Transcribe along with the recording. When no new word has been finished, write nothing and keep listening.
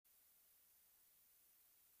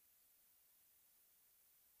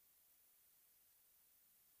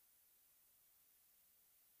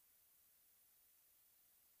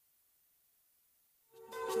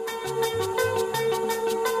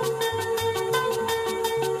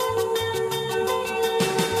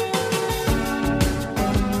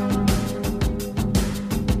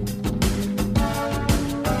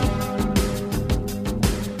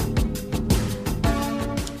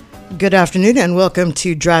Good afternoon and welcome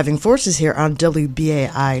to Driving Forces here on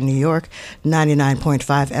WBAI New York 99.5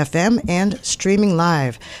 FM and streaming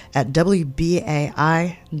live at WBAI.org.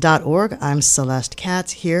 I'm Celeste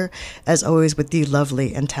Katz here, as always, with the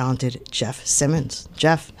lovely and talented Jeff Simmons.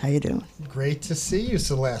 Jeff, how you doing? Great to see you,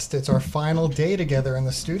 Celeste. It's our final day together in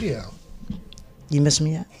the studio. You miss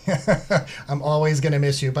me yet? I'm always going to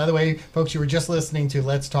miss you. By the way, folks, you were just listening to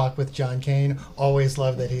Let's Talk with John Kane. Always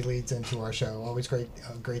love that he leads into our show. Always great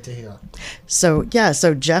to hear. So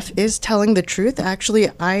Jeff is telling the truth. Actually,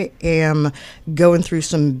 I am going through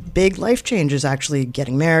some big life changes, actually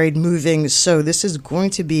getting married, moving. So this is going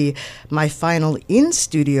to be my final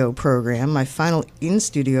in-studio program, my final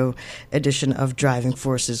in-studio edition of Driving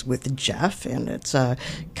Forces with Jeff. And it's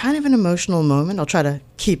kind of an emotional moment. I'll try to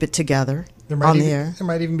keep it together. There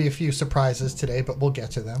might even be a few surprises today, but we'll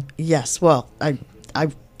get to them. Yes, well, I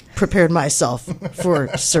prepared myself for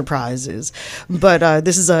surprises. But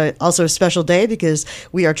this is also a special day because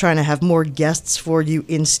we are trying to have more guests for you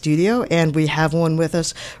in studio, and we have one with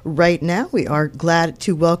us right now. We are glad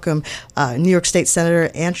to welcome New York State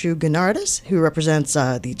Senator Andrew Gounardes, who represents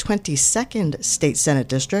the 22nd State Senate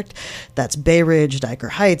District. That's Bay Ridge, Dyker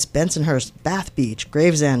Heights, Bensonhurst, Bath Beach,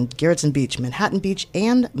 Gravesend, Gerritsen Beach, Manhattan Beach,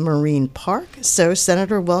 and Marine Park. So,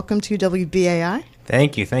 Senator, welcome to WBAI.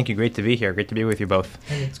 Thank you. Great to be here. Great to be with you both.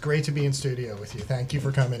 And it's great to be in studio with you. Thank you for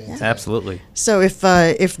coming in. Yeah. Absolutely. So if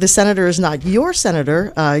the senator is not your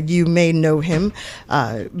senator, you may know him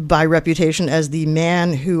by reputation as the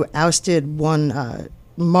man who ousted one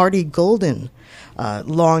Marty Golden,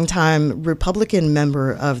 longtime Republican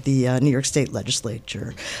member of the New York State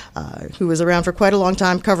Legislature, who was around for quite a long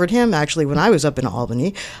time, covered him actually when I was up in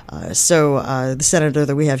Albany. So the senator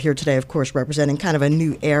that we have here today, of course, representing kind of a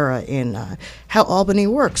new era in how Albany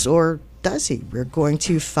works, or does he? We're going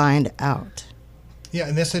to find out. Yeah,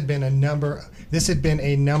 and this had been a number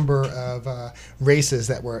of races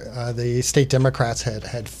that were the state Democrats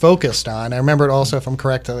had focused on. I remember it also, if I'm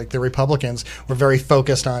correct, like the Republicans were very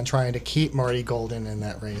focused on trying to keep Marty Golden in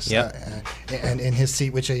that race. Yep. And in his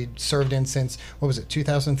seat, which he served in since,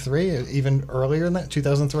 2003, even earlier than that,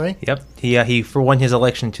 2003? Yep. He won his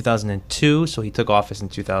election in 2002, so he took office in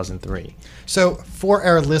 2003. So for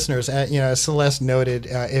our listeners, as Celeste noted,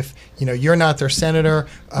 if you're not their senator,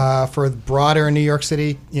 for broader New York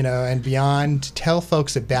City, and beyond, tell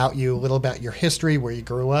folks about you, a little about your history, where you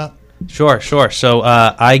grew up. Sure. So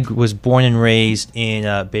I was born and raised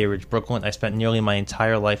in Bay Ridge, Brooklyn. I spent nearly my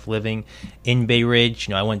entire life living in Bay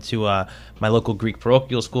Ridge. I went to my local Greek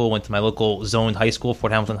parochial school, went to my local zoned high school,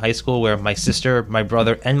 Fort Hamilton High School, where my sister, my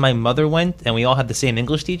brother, and my mother went, and we all had the same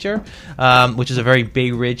English teacher, which is a very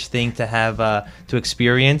Bay Ridge thing to have to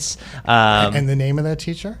experience. And the name of that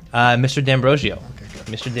teacher? Mr. D'Ambrosio. Okay.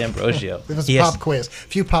 Mr. D'Ambrosio. It was a pop quiz. A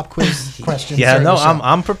few pop quiz questions. Yeah, no,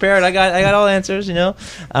 I'm prepared. I got all answers.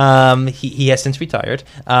 He has since retired.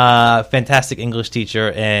 Fantastic English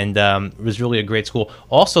teacher, and was really a great school.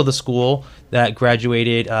 Also, the school that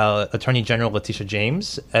graduated Attorney General Letitia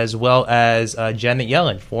James, as well as Janet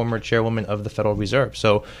Yellen, former chairwoman of the Federal Reserve.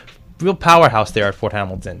 So, real powerhouse there at Fort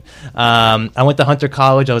Hamilton. I went to Hunter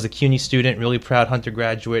College. I was a CUNY student, really proud Hunter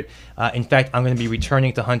graduate. In fact, I'm going to be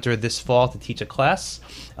returning to Hunter this fall to teach a class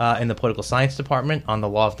in the political science department on the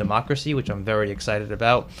law of democracy, which I'm very excited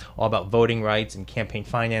about, all about voting rights and campaign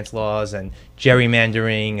finance laws and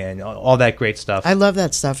gerrymandering and all that great stuff. I love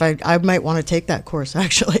that stuff. I might want to take that course,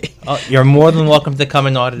 actually. You're more than welcome to come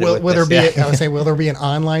and audit it with will this. Will there be an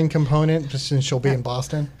online component since she'll be in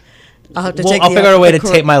Boston? I'll figure out a way to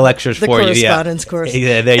tape my lectures for you. Correspondence course.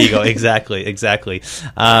 Yeah, there you go. Exactly.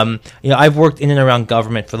 I've worked in and around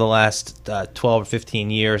government for the last 12 or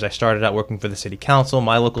 15 years. I started out working for the city council,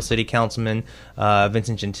 my local city councilman,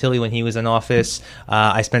 Vincent Gentili, when he was in office.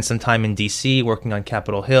 I spent some time in D.C. working on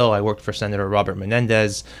Capitol Hill. I worked for Senator Robert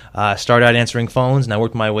Menendez. Started out answering phones, and I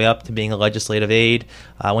worked my way up to being a legislative aide.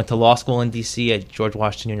 I went to law school in D.C. at George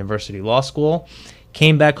Washington University Law School.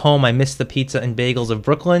 Came back home. I missed the pizza and bagels of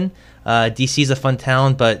Brooklyn. D.C. is a fun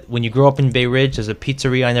town, but when you grow up in Bay Ridge, there's a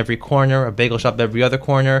pizzeria on every corner, a bagel shop every other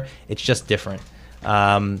corner. It's just different.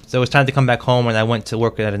 So it was time to come back home, and I went to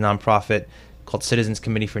work at a nonprofit called Citizens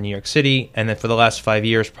Committee for New York City. And then for the last 5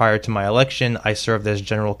 years prior to my election, I served as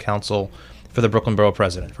general counsel for the Brooklyn Borough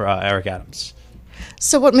President, for Eric Adams.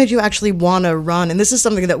 So what made you actually want to run? And this is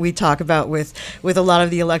something that we talk about with a lot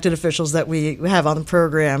of the elected officials that we have on the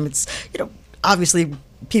program. It's, obviously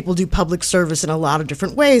people do public service in a lot of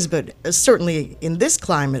different ways, but certainly in this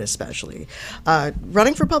climate especially,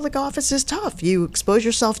 running for public office is tough. You expose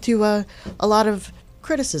yourself to a lot of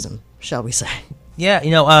criticism, shall we say. Yeah,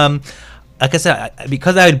 like I said,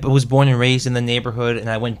 because I was born and raised in the neighborhood, and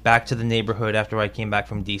I went back to the neighborhood after I came back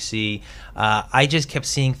from D.C., I just kept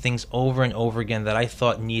seeing things over and over again that I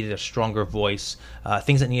thought needed a stronger voice,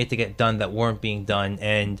 things that needed to get done that weren't being done.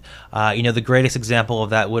 And, the greatest example of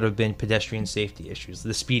that would have been pedestrian safety issues,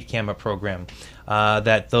 the speed camera program.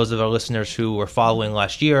 That those of our listeners who were following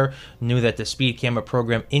last year knew that the speed camera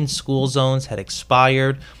program in school zones had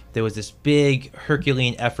expired. There was this big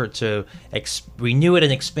Herculean effort to renew it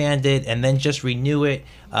and expand it, and then just renew it,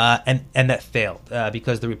 and that failed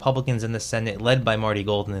because the Republicans in the Senate, led by Marty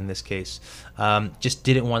Golden in this case, just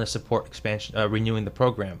didn't want to support renewing the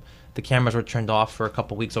program. The cameras were turned off for a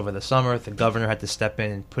couple weeks over the summer. The governor had to step in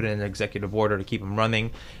and put in an executive order to keep them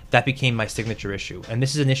running. That became my signature issue, and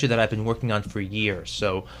this is an issue that I've been working on for years.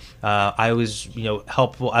 So I was,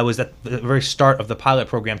 helpful. I was at the very start of the pilot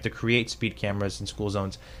program to create speed cameras in school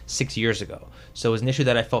zones 6 years ago. So it was an issue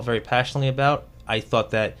that I felt very passionately about. I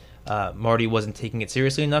thought that Marty wasn't taking it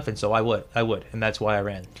seriously enough, and so I would, and that's why I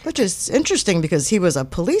ran. Which is interesting because he was a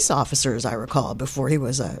police officer, as I recall, before he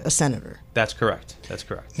was a senator. That's correct.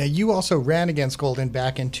 Now, you also ran against Golden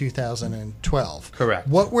back in 2012. Correct.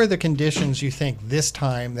 What were the conditions you think this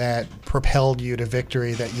time that propelled you to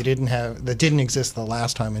victory that didn't exist the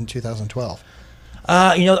last time in 2012?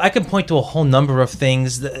 I can point to a whole number of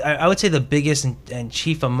things. I would say the biggest and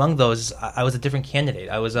chief among those, I was a different candidate.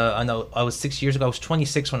 I was 6 years ago. I was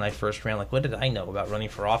 26 when I first ran. Like, what did I know about running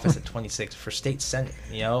for office at 26 for state senate?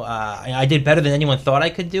 I did better than anyone thought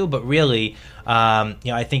I could do. But really,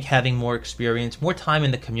 I think having more experience, more time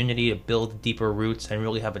in the community to build deeper roots and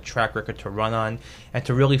really have a track record to run on, and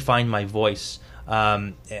to really find my voice.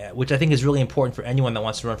 Which I think is really important for anyone that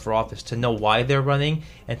wants to run for office, to know why they're running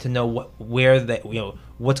and to know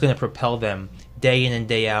what's going to propel them day in and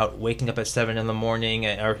day out, waking up at 7 in the morning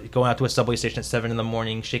or going out to a subway station at 7 in the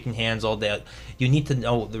morning, shaking hands all day. You need to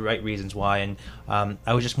know the right reasons why, and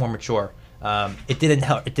I was just more mature. It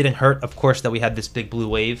didn't hurt, of course, that we had this big blue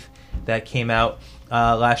wave that came out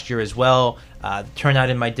last year as well. The turnout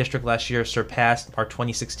in my district last year surpassed our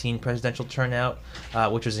 2016 presidential turnout,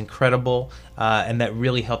 which was incredible, and that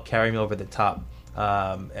really helped carry me over the top,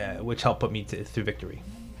 which helped put me through victory.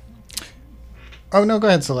 Oh, no, go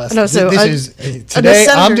ahead, Celeste. No, so today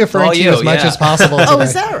I'm deferring to you as much as possible today. Oh,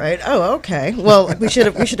 is that right? Oh, okay. Well, we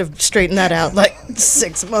should have straightened that out like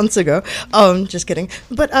 6 months ago. Just kidding.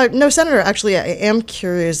 But no, Senator, actually, I am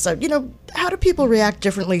curious, how do people react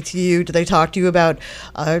differently to you? Do they talk to you about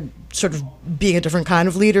sort of being a different kind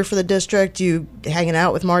of leader for the district? You hanging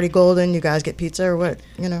out with Marty Golden? You guys get pizza or what?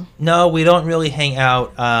 No, we don't really hang out.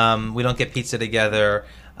 We don't get pizza together.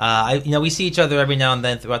 We see each other every now and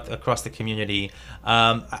then across the community.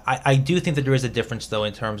 I do think that there is a difference, though,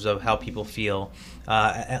 in terms of how people feel.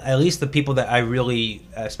 At least the people that I really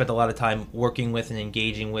spent a lot of time working with and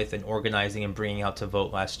engaging with and organizing and bringing out to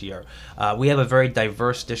vote last year. We have a very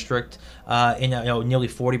diverse district. Nearly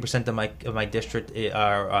 40% of my district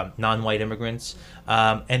are non-white immigrants,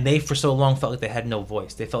 and they for so long felt like they had no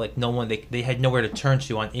voice. They felt like they had nowhere to turn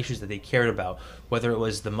to on issues that they cared about. Whether it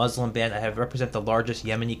was the Muslim ban, I represent the largest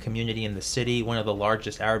Yemeni community in the city, one of the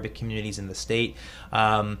largest Arabic communities in the state.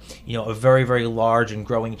 A very, very large and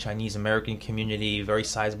growing Chinese American community, very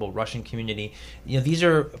sizable Russian community. These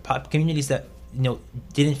are communities that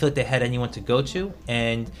didn't feel like they had anyone to go to,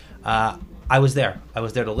 and I was there. I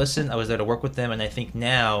was there to listen. I was there to work with them, and I think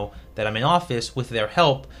now that I'm in office, with their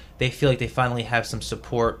help, they feel like they finally have some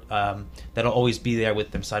support that'll always be there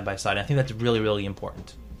with them side by side. And I think that's really, really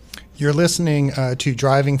important. You're listening to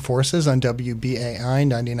Driving Forces on WBAI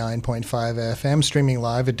 99.5 FM, streaming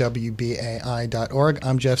live at WBAI.org.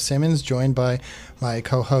 I'm Jeff Simmons, joined by my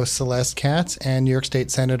co-host Celeste Katz and New York State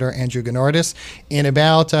Senator Andrew Ganaudis. In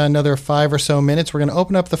about another 5 or so minutes, we're going to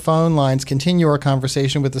open up the phone lines, continue our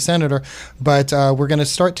conversation with the Senator, but we're going to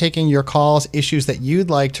start taking your calls, issues that you'd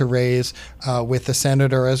like to raise with the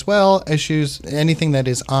Senator as well, issues, anything that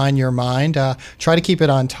is on your mind. Try to keep it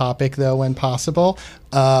on topic, though, when possible.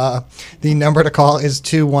 The number to call is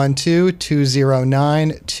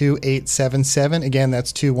 212-209-2877. Again,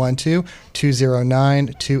 that's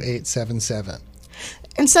 212-209-2877.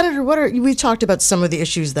 And Senator, we talked about some of the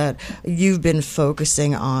issues that you've been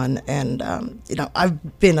focusing on, and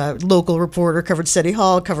I've been a local reporter, covered City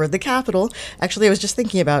Hall, covered the Capitol. Actually, I was just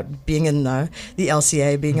thinking about being in the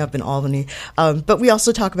LCA, being up in Albany. But we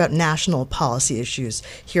also talk about national policy issues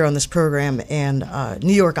here on this program, and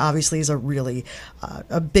New York obviously is a really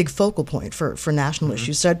a big focal point for national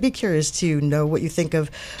issues. So I'd be curious to know what you think of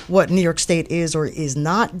what New York State is or is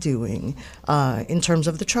not doing in terms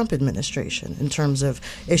of the Trump administration, in terms of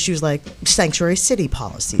issues like sanctuary city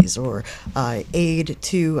policies or aid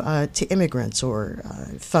to immigrants or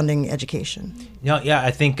funding education? Yeah,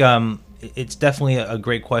 I think it's definitely a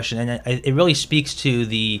great question, and it really speaks to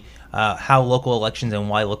the how local elections and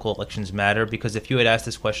why local elections matter. Because if you had asked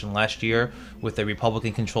this question last year with a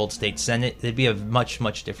Republican-controlled state Senate, it'd be a much,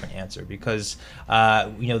 much different answer. Because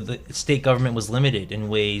the state government was limited in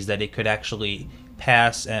ways that it could actually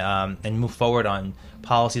pass and move forward on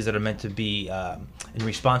policies that are meant to be in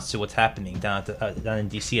response to what's happening down in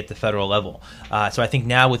D.C. at the federal level. So I think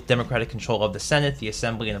now with Democratic control of the Senate, the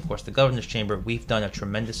Assembly, and of course the Governor's Chamber, we've done a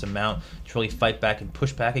tremendous amount to really fight back and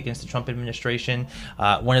push back against the Trump administration.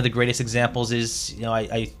 One of the greatest examples is,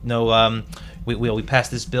 I know we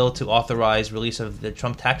passed this bill to authorize release of the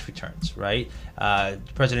Trump tax returns, right?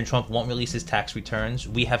 President Trump won't release his tax returns.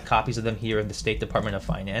 We have copies of them here in the State Department of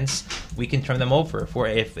Finance. We can turn them over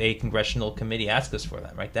if a congressional committee asks us for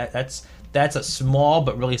them, right? That's a small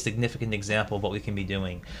but really significant example of what we can be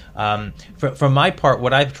doing. For my part,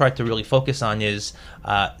 what I've tried to really focus on is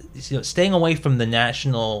staying away from the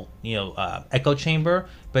national echo chamber,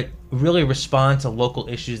 but really respond to local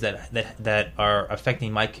issues that are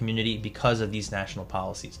affecting my community because of these national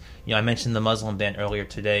policies. I mentioned the Muslim ban earlier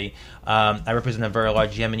today. I represent a very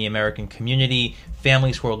large Yemeni American community,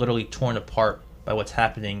 families who are literally torn apart by what's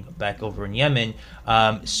happening back over in Yemen.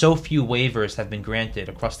 So few waivers have been granted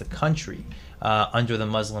across the country under the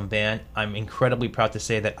Muslim ban. I'm incredibly proud to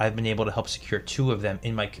say that I've been able to help secure 2 of them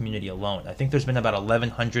in my community alone. I think there's been about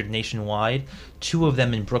 1,100 nationwide, 2 of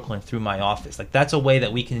them in Brooklyn through my office. That's a way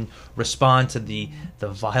that we can respond to the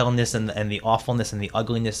vileness and the awfulness and the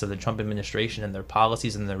ugliness of the Trump administration and their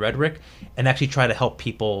policies and their rhetoric, and actually try to help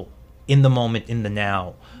people in the moment, in the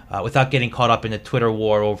now, without getting caught up in a Twitter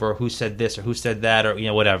war over who said this or who said that or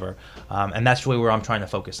whatever. And that's really where I'm trying to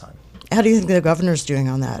focus on. How do you think the governor's doing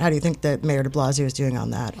on that? How do you think that Mayor de Blasio is doing on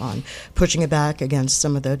that, on pushing it back against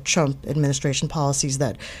some of the Trump administration policies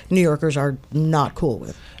that New Yorkers are not cool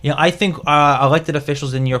with? I think elected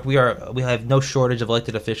officials in New York, we have no shortage of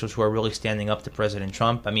elected officials who are really standing up to President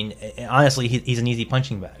Trump. I mean, honestly, he's an easy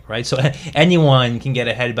punching bag, right? So anyone can get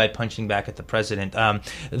ahead by punching back at the president.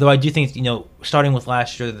 Though I do think, starting with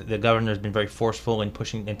last year, the governor has been very forceful in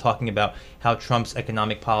pushing and talking about how Trump's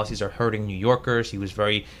economic policies are hurting New Yorkers. He was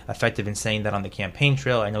very effective in saying that on the campaign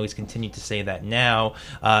trail. I know he's continued to say that now.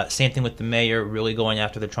 Same thing with the mayor, really going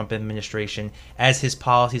after the Trump administration as his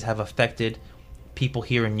policies have affected people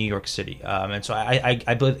here in New York City. And so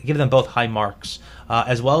I give them both high marks,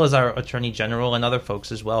 as well as our Attorney General and other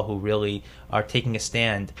folks as well who really are taking a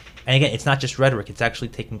stand. And again, it's not just rhetoric, it's actually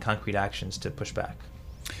taking concrete actions to push back.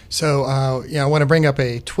 So, I want to bring up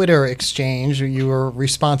a Twitter exchange. You were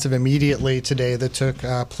responsive immediately today that took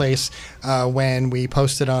place when we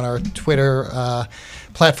posted on our Twitter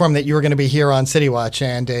platform that you were going to be here on City Watch,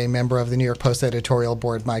 and a member of the New York Post editorial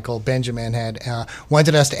board, Michael Benjamin, had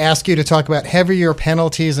wanted us to ask you to talk about heavier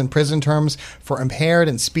penalties and prison terms for impaired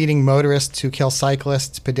and speeding motorists who kill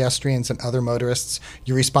cyclists, pedestrians, and other motorists.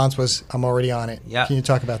 Your response was, "I'm already on it." Yeah. Can you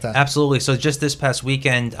talk about that? Absolutely. So just this past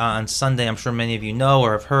weekend on Sunday, I'm sure many of you know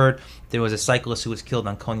or have heard, there was a cyclist who was killed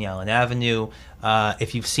on Coney Island Avenue.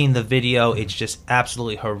 If you've seen the video, it's just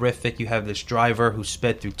absolutely horrific. You have this driver who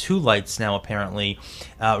sped through 2 lights now, apparently,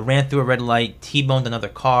 ran through a red light, T-boned another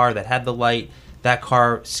car that had the light. That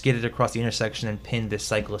car skidded across the intersection and pinned this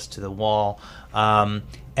cyclist to the wall.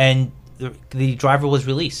 And the driver was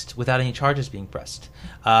released without any charges being pressed.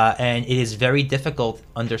 And it is very difficult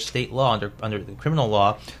under state law, under the criminal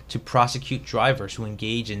law, to prosecute drivers who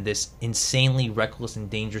engage in this insanely reckless and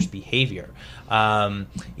dangerous behavior.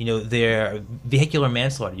 Their vehicular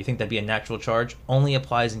manslaughter, you think that'd be a natural charge, only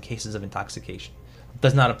applies in cases of intoxication.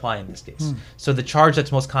 Does not apply in this case. So the charge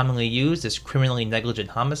that's most commonly used is criminally negligent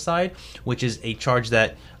homicide, which is a charge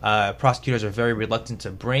that prosecutors are very reluctant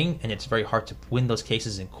to bring, and it's very hard to win those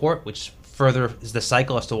cases in court, which further is the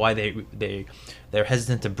cycle as to why they're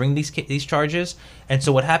hesitant to bring these charges. And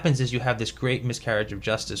so what happens is you have this great miscarriage of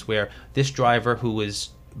justice where this driver, who was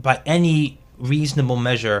by any reasonable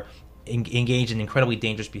measure engaged in incredibly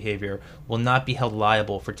dangerous behavior, will not be held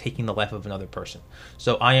liable for taking the life of another person.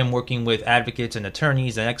 So I am working with advocates and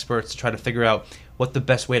attorneys and experts to try to figure out what the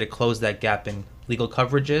best way to close that gap in legal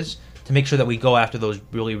coverage is, to make sure that we go after those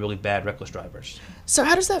really, really bad reckless drivers. So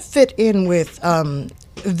how does that fit in with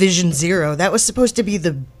Vision Zero? That was supposed to be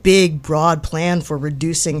the big, broad plan for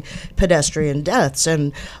reducing pedestrian deaths.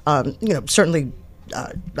 And, certainly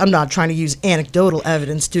I'm not trying to use anecdotal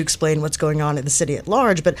evidence to explain what's going on in the city at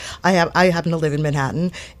large, but I happen to live in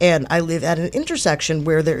Manhattan, and I live at an intersection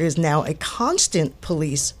where there is now a constant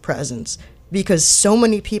police presence because so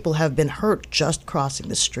many people have been hurt just crossing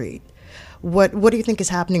the street. What do you think is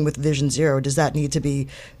happening with Vision Zero? Does that need to be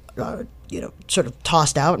sort of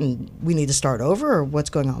tossed out and we need to start over, or what's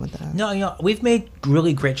going on with that? No, we've made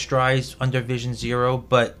really great strides under Vision Zero,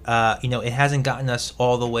 but, it hasn't gotten us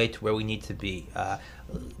all the way to where we need to be.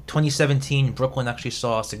 2017, Brooklyn actually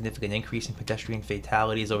saw a significant increase in pedestrian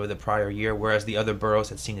fatalities over the prior year, whereas the other boroughs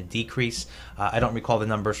had seen a decrease. I don't recall the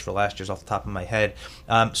numbers for last year's off the top of my head.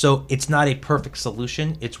 So it's not a perfect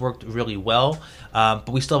solution. It's worked really well, but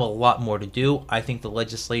we still have a lot more to do. I think the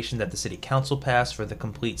legislation that the City Council passed for the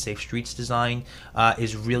complete Safe Streets design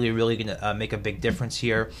is really, really going to make a big difference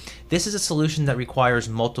here. This is a solution that requires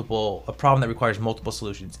a problem that requires multiple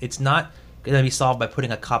solutions. It's not going to be solved by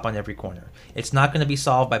putting a cop on every corner. It's not going to be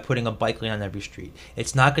solved by putting a bike lane on every street.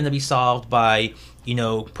 It's not going to be solved by,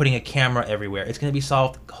 putting a camera everywhere. It's going to be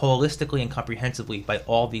solved holistically and comprehensively by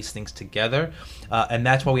all these things together. And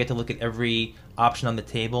that's why we have to look at every option on the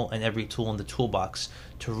table and every tool in the toolbox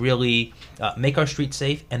to really make our streets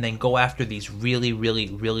safe and then go after these really, really,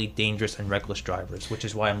 really dangerous and reckless drivers, which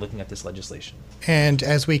is why I'm looking at this legislation. And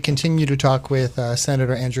as we continue to talk with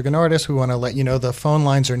Senator Andrew Gennardis, we want to let you know the phone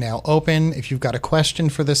lines are now open. If you've got a question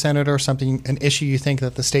for the senator, an issue you think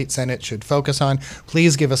that the state Senate should focus on,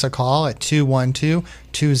 please give us a call at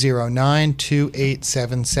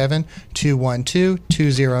 212-209-2877,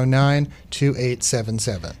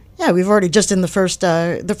 212-209-2877. Yeah, we've already, just in the first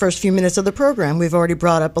few minutes of the program, we've already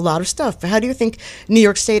brought up a lot of stuff. How do you think New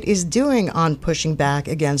York State is doing on pushing back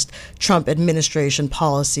against Trump administration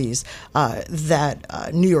policies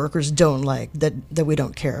that New Yorkers don't like, that we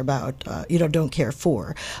don't care about, don't care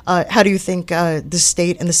for? How do you think the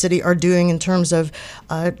state and the city are doing in terms of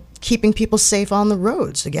keeping people safe on the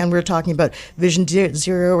roads? Again, we're talking about Vision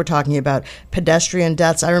Zero. We're talking about pedestrian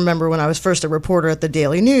deaths. I remember when I was first a reporter at the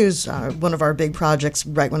Daily News, one of our big projects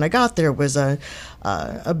right when I got there was a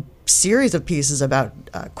series of pieces about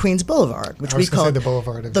Queens Boulevard, which we called the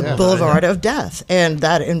Boulevard of the Death. Boulevard of Death. And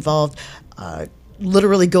that involved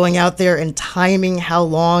literally going out there and timing how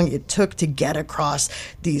long it took to get across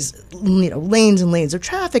these lanes and lanes of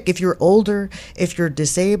traffic. If you're older, if you're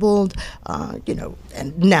disabled,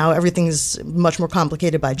 and now everything is much more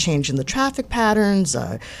complicated by changing the traffic patterns.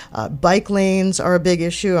 Bike lanes are a big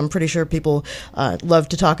issue. I'm pretty sure people love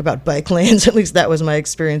to talk about bike lanes. At least that was my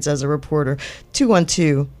experience as a reporter.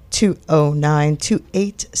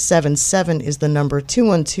 212-209-2877 is the number.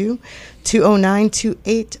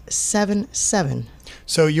 212-209-2877.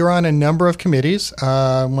 So you're on a number of committees.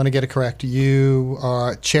 I want to get it correct. You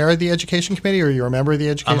are chair of the Education Committee, or you're a member of the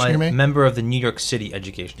Education Committee? I'm a member of the New York City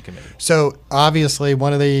Education Committee. So obviously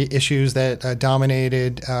one of the issues that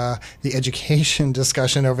dominated the education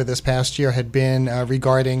discussion over this past year had been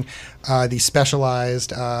regarding the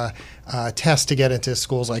specialized test to get into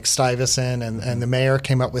schools like Stuyvesant, and the mayor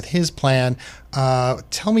came up with his plan.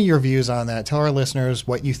 Tell me your views on that. Tell our listeners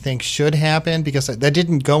what you think should happen, because that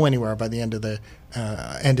didn't go anywhere by the end of the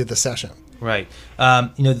session. Right.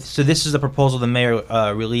 So this is a proposal the mayor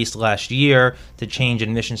released last year to change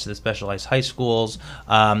admissions to the specialized high schools.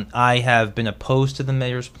 I have been opposed to the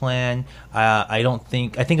mayor's plan. I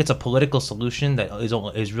think it's a political solution that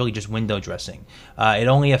is really just window dressing. It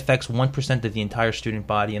only affects 1% of the entire student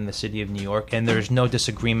body in the city of New York, and there's no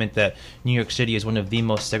disagreement that New York City is one of the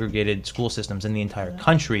most segregated school systems in the entire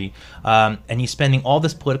country. And he's spending all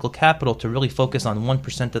this political capital to really focus on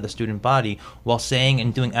 1% of the student body while saying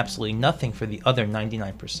and doing absolutely nothing for the other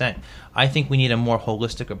 99%. I think we need a more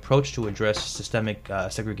holistic approach to address systemic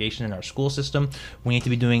segregation in our school system. We need to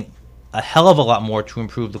be doing a hell of a lot more to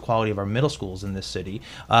improve the quality of our middle schools in this city.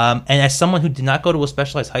 And as someone who did not go to a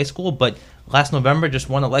specialized high school, but last November just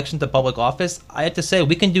won election to public office, I have to say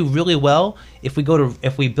we can do really well if we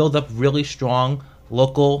build up really strong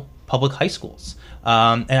local public high schools.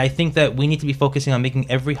 And I think that we need to be focusing on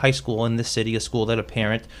making every high school in this city a school that a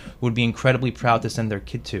parent would be incredibly proud to send their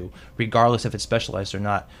kid to, regardless if it's specialized or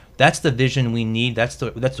not. That's the vision we need. That's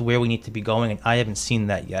where we need to be going, and I haven't seen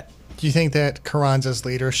that yet. Do you think that Carranza's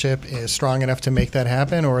leadership is strong enough to make that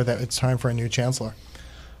happen, or that it's time for a new chancellor?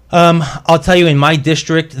 I'll tell you, in my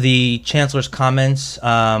district, the chancellor's comments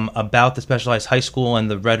about the specialized high school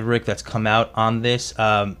and the rhetoric that's come out on this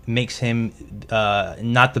makes him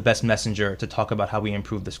not the best messenger to talk about how we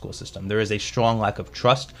improve the school system. There is a strong lack of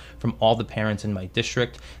trust from all the parents in my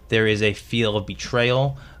district. There is a feel of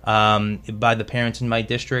betrayal by the parents in my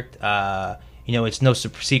district. It's no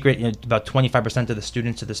secret. About 25% of the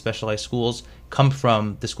students at the specialized schools come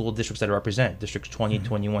from the school districts that I represent, districts 20,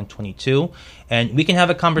 21, 22. And we can have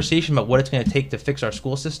a conversation about what it's going to take to fix our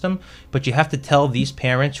school system, but you have to tell these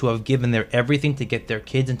parents who have given their everything to get their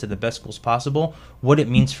kids into the best schools possible what it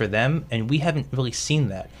means for them, and we haven't really seen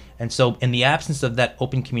that. And so in the absence of that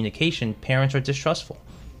open communication, parents are distrustful.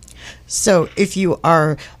 So if you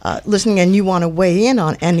are listening and you want to weigh in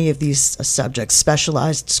on any of these subjects,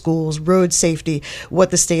 specialized schools, road safety,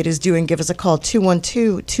 what the state is doing, give us a call,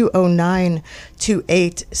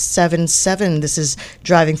 212-209-2877. This is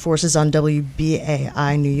Driving Forces on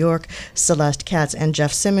WBAI New York. Celeste Katz and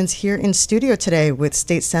Jeff Simmons here in studio today with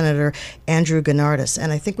State Senator Andrew Gounardes.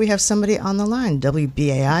 And I think we have somebody on the line.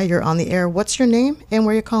 WBAI, you're on the air. What's your name and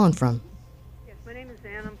where are you calling from?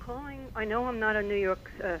 I know I'm not a New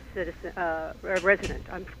York citizen, resident.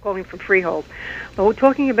 I'm calling from Freehold. But we're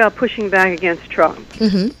talking about pushing back against Trump.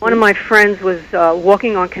 Mm-hmm. One of my friends was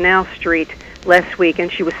walking on Canal Street last week,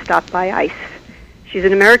 and she was stopped by ICE. She's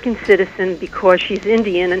an American citizen because she's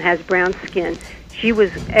Indian and has brown skin. She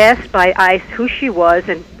was asked by ICE who she was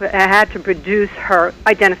and had to produce her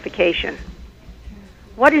identification.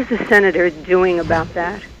 What is the senator doing about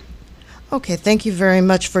that? Okay, thank you very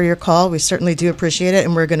much for your call. We certainly do appreciate it,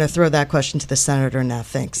 and we're going to throw that question to the senator now.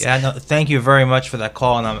 Thanks. Yeah, no, thank you very much for that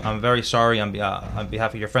call, and I'm very sorry on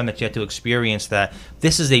behalf of your friend that you had to experience that.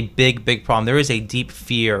 This is a big, big problem. There is a deep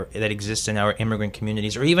fear that exists in our immigrant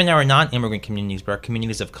communities, or even our non-immigrant communities, but our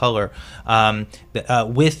communities of color,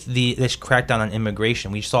 with this crackdown on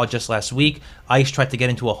immigration. We saw just last week, ICE tried to get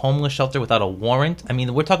into a homeless shelter without a warrant. I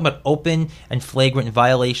mean, we're talking about open and flagrant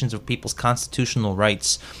violations of people's constitutional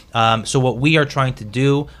rights. So what we are trying to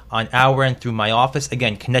do on our end through my office,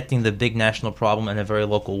 again, connecting the big national problem in a very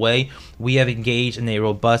local way, we have engaged in a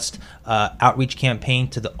robust outreach campaign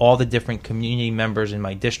to all the different community members in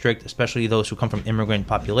my district, especially those who come from immigrant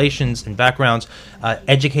populations and backgrounds,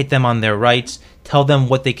 educate them on their rights, tell them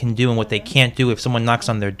what they can do and what they can't do if someone knocks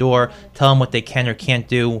on their door, tell them what they can or can't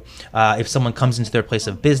do if someone comes into their place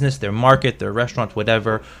of business, their market, their restaurant,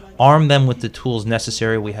 whatever. Arm them with the tools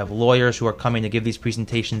necessary. We have lawyers who are coming to give these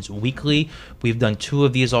presentations weekly. We've done 2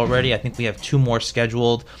 of these already. I think we have 2 more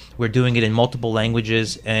scheduled. We're doing it in multiple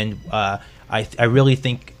languages, and I really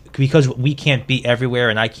think because we can't be everywhere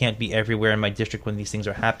and I can't be everywhere in my district when these things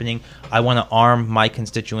are happening, I want to arm my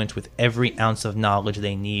constituents with every ounce of knowledge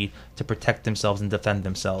they need to protect themselves and defend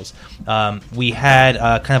themselves. We had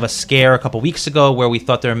kind of a scare a couple weeks ago where we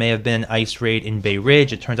thought there may have been an ICE raid in Bay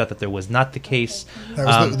Ridge. It turns out that there was not the case.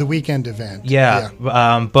 That was the weekend event. Yeah.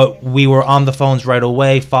 But we were on the phones right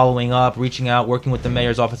away, following up, reaching out, working with the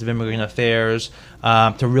Mayor's Office of Immigrant Affairs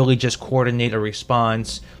to really just coordinate a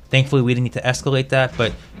response. Thankfully, we didn't need to escalate that,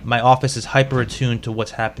 but my office is hyper attuned to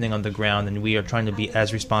what's happening on the ground, and we are trying to be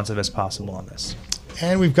as responsive as possible on this.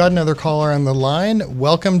 And we've got another caller on the line.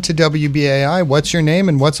 Welcome to WBAI. What's your name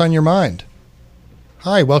and what's on your mind?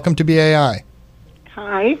 Hi, welcome to BAI.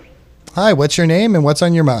 Hi. Hi, what's your name and what's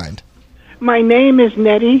on your mind? My name is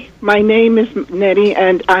Nettie.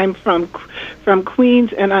 And I'm from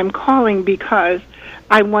Queens, and I'm calling because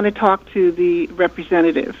I want to talk to the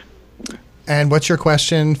representative. And what's your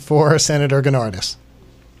question for Senator Gounardes?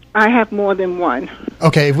 I have more than one.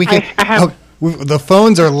 Okay, if we can. The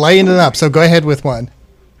phones are lighting it up, so go ahead with one.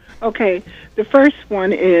 Okay, the first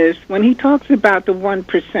one is when he talks about the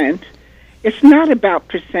 1%, it's not about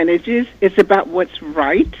percentages, it's about what's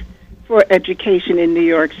right for education in New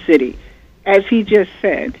York City. As he just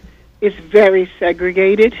said, it's very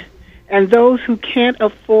segregated, and those who can't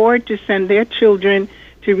afford to send their children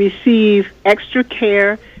to receive extra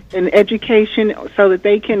care and education so that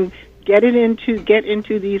they can get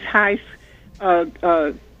into these high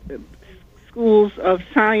schools of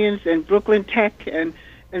science and Brooklyn Tech and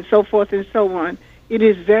so forth and so on. It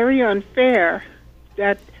is very unfair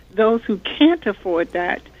that those who can't afford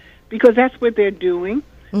that, because that's what they're doing,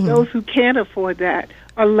 those who can't afford that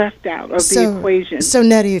are left out of the equation. So,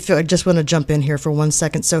 Nettie, if I just want to jump in here for 1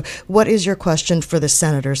 second. So what is your question for the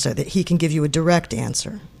senator so that he can give you a direct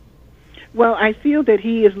answer? Well, I feel that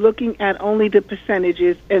he is looking at only the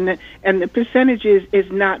percentages, and the percentages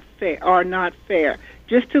are not fair.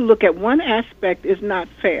 Just to look at one aspect is not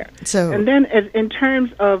fair. So, and then in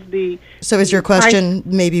terms of the... So is your question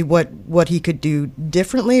maybe what he could do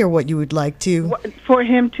differently, or what you would like to... For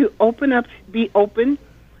him to be open,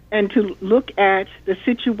 and to look at the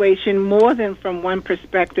situation more than from one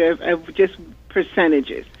perspective of just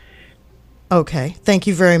percentages. Okay, thank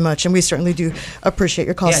you very much, and we certainly do appreciate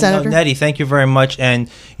your call, Yeah, Senator. no, Nettie, thank you very much. And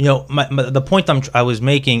the point I was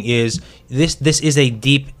making is this is a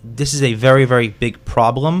very, very big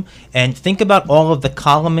problem. And think about all of the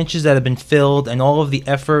column inches that have been filled, and all of the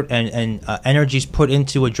effort and energies put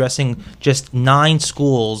into addressing just 9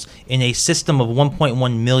 schools in a system of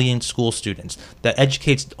 1.1 million school students that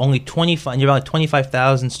educates only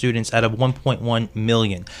 25,000 students out of 1.1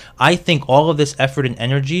 million. I think all of this effort and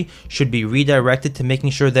energy should be redirected to making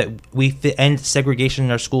sure that we end segregation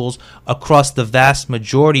in our schools across the vast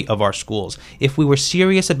majority of our schools. If we were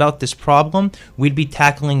serious about this problem, we'd be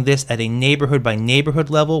tackling this at a neighborhood by neighborhood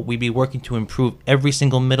level. We'd be working to improve every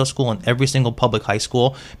single middle school and every single public high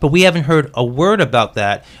school. But we haven't heard a word about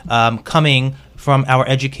that coming from our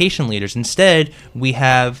education leaders. Instead, we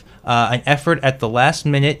have an effort at the last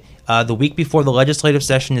minute, the week before the legislative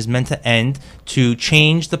session is meant to end, to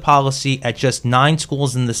change the policy at just 9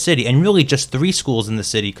 schools in the city, and really just 3 schools in the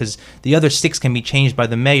city, because the other 6 can be changed by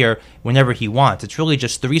the mayor whenever he wants. It's really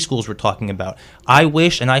just 3 schools we're talking about. I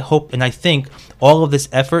wish and I hope and I think all of this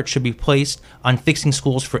effort should be placed on fixing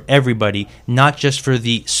schools for everybody, not just for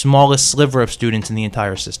the smallest sliver of students in the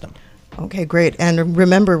entire system. Okay, great. And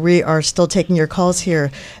remember, we are still taking your calls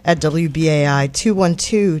here at WBAI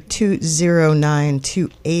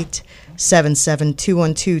 212-209-2877,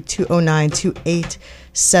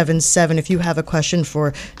 212-209-2877. If you have a question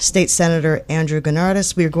for State Senator Andrew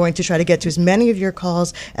Gounardes, we are going to try to get to as many of your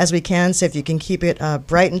calls as we can. So if you can keep it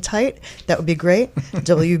bright and tight, that would be great.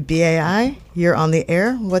 WBAI, you're on the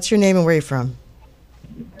air. What's your name and where are you from?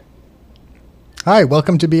 Hi,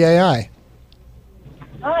 welcome to BAI.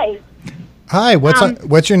 Hi. Hi,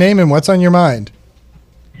 what's your name and what's on your mind?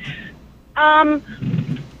 My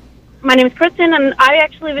name is Kristen, and I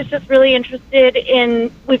actually was just really interested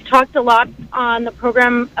in, we've talked a lot on the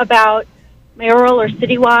program about mayoral or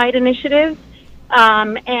citywide initiatives,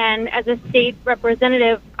 and as a state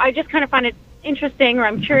representative, I just kind of find it interesting, or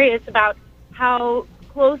I'm curious about how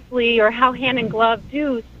closely or how hand in glove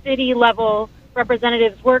do city-level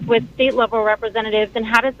representatives work with state-level representatives, and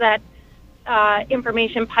how does that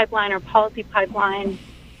information pipeline or policy pipeline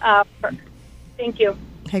work? Thank you.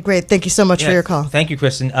 Hey, great. Thank you so much for your call. Thank you,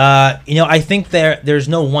 Kristen. I think there's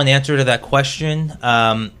no one answer to that question.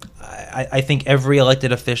 I think every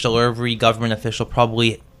elected official or every government official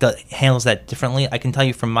probably handles that differently. I can tell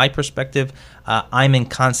you from my perspective, I'm in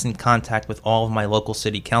constant contact with all of my local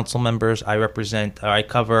city council members. I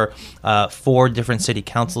cover 4 different city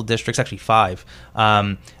council districts, actually 5.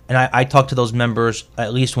 And I talk to those members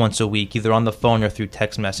at least once a week, either on the phone or through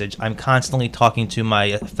text message. I'm constantly talking to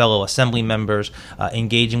my fellow assembly members,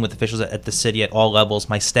 engaging with officials at the city at all levels.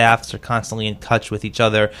 My staffs are constantly in touch with each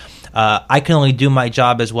other. I can only do my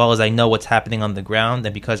job as well as I know what's happening on the ground,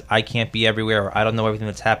 and because I can't be everywhere or I don't know everything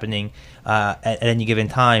that's happening at any given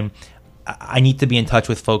time, I need to be in touch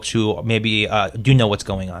with folks who maybe do know what's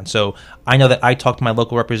going on. So I know that I talk to my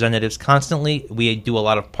local representatives constantly. We do a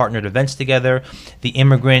lot of partnered events together. The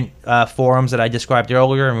immigrant forums that I described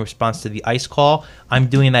earlier in response to the ICE call, I'm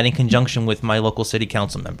doing that in conjunction with my local city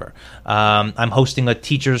council member. I'm hosting a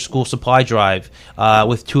teacher's school supply drive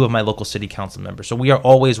with 2 of my local city council members. So we are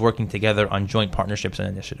always working together on joint partnerships and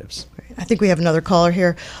initiatives. I think we have another caller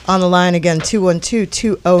here on the line again,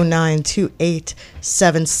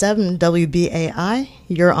 212-209-2877, WBAI.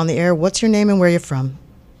 You're on the air. What's your name and where you're from?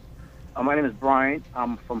 My name is Brian.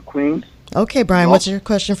 I'm from Queens. Okay, Brian, what's your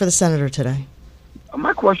question for the senator today?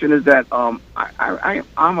 My question is that I'm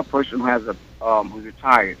a person who has who's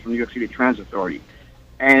retired from New York City Transit Authority,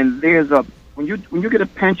 and there's when you get a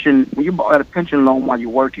pension, when you borrow a pension loan while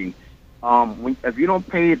you're working, if you don't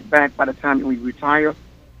pay it back by the time you retire,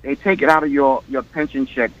 they take it out of your pension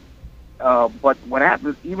check. But what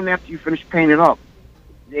happens, even after you finish paying it up,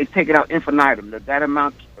 they take it out infinitum. That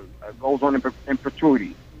amount goes on in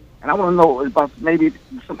perpetuity. And I want to know about maybe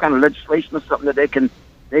some kind of legislation or something that they can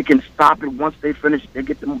stop it once they finish.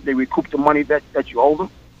 They recoup the money that you owe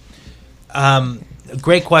them.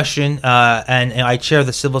 Great question, and I chair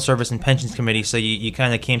the Civil Service and Pensions Committee, so you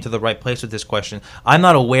kind of came to the right place with this question. I'm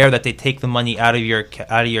not aware that they take the money out of your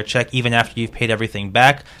check even after you've paid everything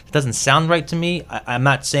back. It doesn't sound right to me. I'm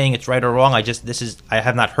not saying it's right or wrong. I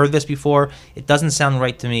have not heard this before. It doesn't sound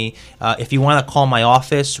right to me. If you want to call my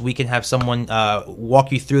office, we can have someone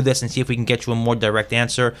walk you through this and see if we can get you a more direct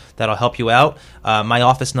answer that'll help you out. My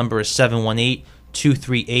office number is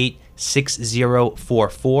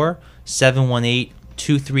 718-238-6044.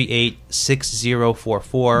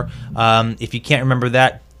 718-238-6044. If you can't remember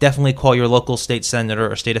that, definitely call your local state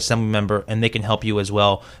senator or state assembly member, and they can help you as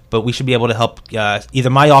well. But we should be able to help. Either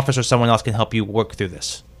my office or someone else can help you work through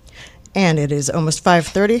this. And it is almost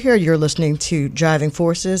 5:30 here. You're listening to Driving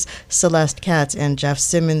Forces. Celeste Katz and Jeff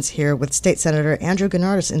Simmons here with State Senator Andrew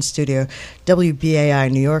Gennardis in studio.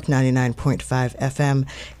 WBAI New York 99.5 FM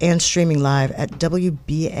and streaming live at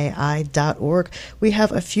WBAI.org. We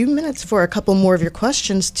have a few minutes for a couple more of your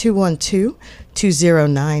questions.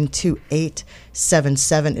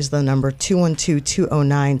 212-209-2877 is the number.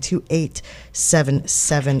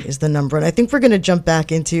 212-209-2877 is the number. And I think we're going to jump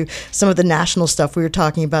back into some of the national stuff. We were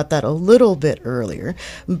talking about that a little bit earlier.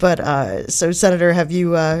 But so, Senator, have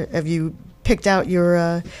you picked out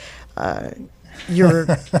your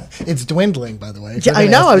It's dwindling, by the way. Yeah, I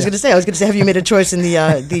know. I was going to say, have you made a choice in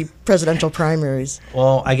the presidential primaries?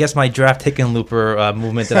 Well, I guess my draft Hickenlooper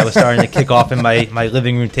movement that I was starting to kick off in my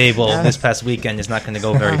living room table this past weekend is not going to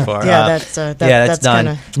go very far. That's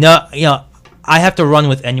done. No, I have to run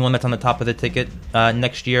with anyone that's on the top of the ticket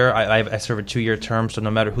next year. I serve a 2-year term, so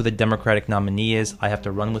no matter who the Democratic nominee is, I have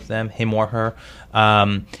to run with them, him or her.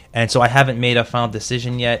 And so I haven't made a final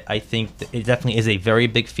decision yet. I think it definitely is a very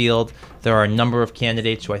big field. There are a number of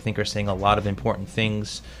candidates who I think are saying a lot of important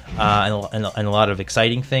things and a lot of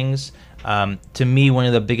exciting things. To me, one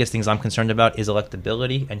of the biggest things I'm concerned about is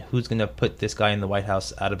electability and who's going to put this guy in the White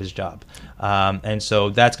House out of his job. And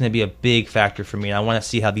so that's going to be a big factor for me. And I want to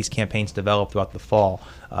see how these campaigns develop throughout the fall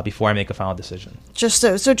before I make a final decision. Just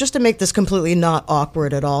to make this completely not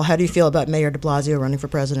awkward at all, how do you feel about Mayor de Blasio running for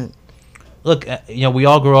president? Look, we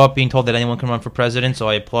all grow up being told that anyone can run for president, so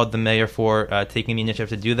I applaud the mayor for taking the initiative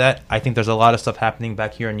to do that. I think there's a lot of stuff happening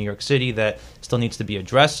back here in New York City that still needs to be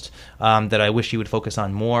addressed, that I wish he would focus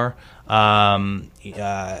on more. But I'm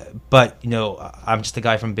just a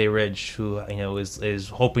guy from Bay Ridge who is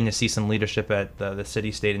hoping to see some leadership at the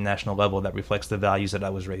city, state, and national level that reflects the values that I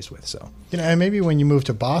was raised with. So and maybe when you move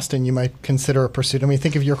to Boston, you might consider a pursuit. I mean,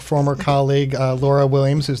 think of your former colleague Laura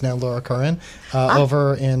Williams, who's now Laura Curran,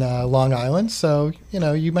 over in Long Island. So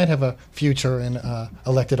you might have a future in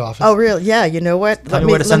elected office. Oh, really? Yeah. You know what? Tell me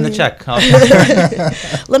where to send the check.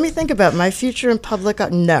 Let me think about my future in public.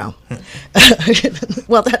 No.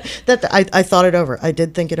 Well, I thought it over. I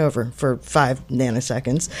did think it over for 5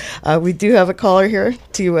 nanoseconds. We do have a caller here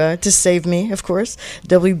to save me, of course.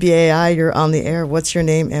 WBAI, you're on the air. What's your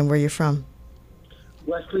name and where you're from?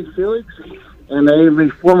 Wesley Felix, and I am a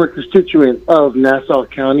former constituent of Nassau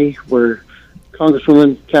County, where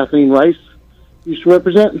Congresswoman Kathleen Rice used to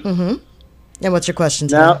represent. Mm-hmm. And what's your question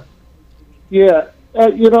today? Now,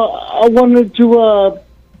 I wanted to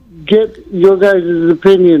get your guys'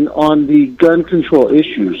 opinion on the gun control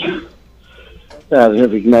issues that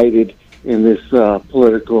have ignited in this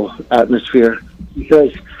political atmosphere,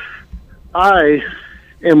 because I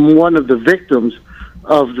am one of the victims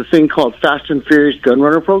of the thing called Fast and Furious Gun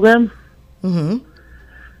Runner Program. Mm-hmm.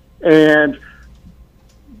 And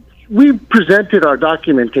we presented our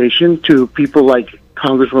documentation to people like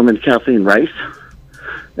Congresswoman Kathleen Rice,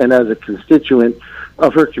 and as a constituent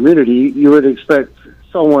of her community, you would expect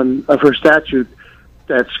someone of her stature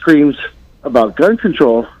that screams about gun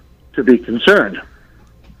control to be concerned.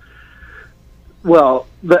 Well,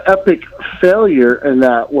 the epic failure in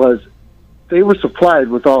that was they were supplied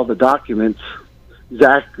with all the documents.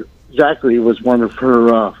 Zachary was one of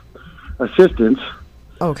her assistants.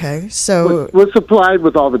 Okay, so was supplied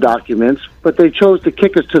with all the documents, but they chose to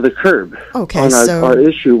kick us to the curb on our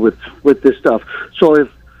issue with this stuff. So if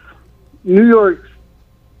New York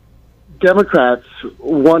Democrats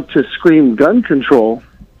want to scream gun control,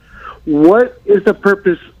 what is the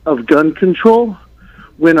purpose of gun control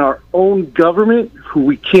when our own government, who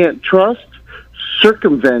we can't trust,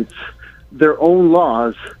 circumvents their own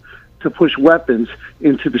laws to push weapons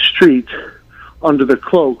into the street under the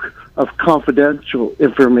cloak of confidential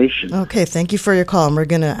information? Okay, thank you for your call. And we're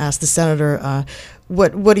going to ask the senator,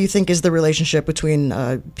 what do you think is the relationship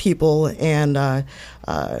between people and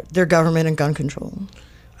their government and gun control?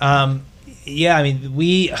 Yeah, I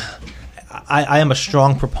mean, I am a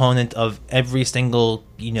strong proponent of every single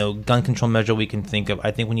gun control measure we can think of.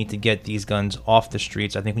 I think we need to get these guns off the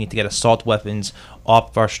streets. I think we need to get assault weapons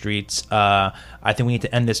off our streets. I think we need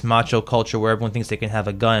to end this macho culture where everyone thinks they can have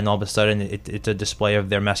a gun and all of a sudden it's a display of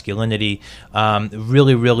their masculinity.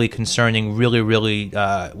 Really, really concerning. Really, really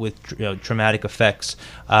with traumatic effects.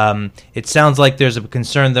 It sounds like there's a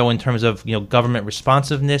concern though in terms of government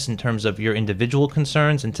responsiveness, in terms of your individual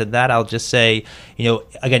concerns. And to that, I'll just say,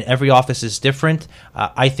 again, every office is different.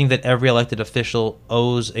 I think that every elected official owes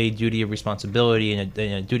owes a duty of responsibility and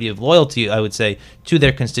a duty of loyalty, I would say, to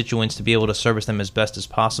their constituents to be able to service them as best as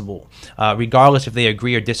possible, regardless if they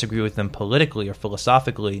agree or disagree with them politically or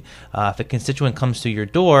philosophically. If a constituent comes to your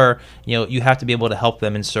door, you have to be able to help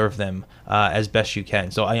them and serve them as best you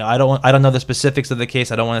can. So I don't know the specifics of the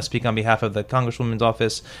case. I don't want to speak on behalf of the Congresswoman's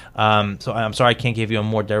office. So I'm sorry I can't give you a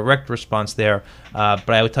more direct response there, but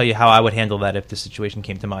I would tell you how I would handle that if the situation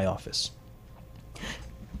came to my office.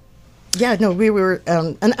 Yeah, no, we were,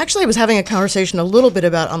 and actually I was having a conversation a little bit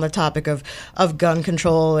about on the topic of gun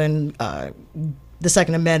control and the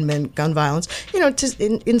Second Amendment, gun violence.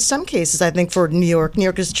 In some cases, I think for New York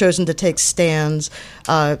has chosen to take stands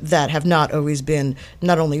that have not always been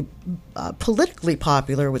not only politically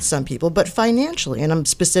popular with some people, but financially. And I'm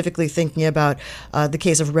specifically thinking about the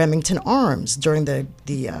case of Remington Arms during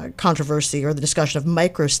the controversy or the discussion of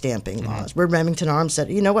micro-stamping laws, where Remington Arms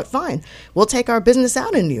said, you know what, fine, we'll take our business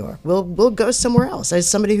out in New York. We'll go somewhere else. As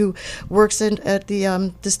somebody who works at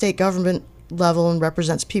the state government level and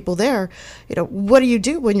represents people there, what do you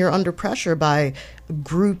do when you're under pressure by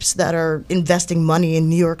groups that are investing money in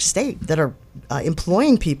New York State, that are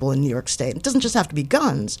employing people in New York State? It doesn't just have to be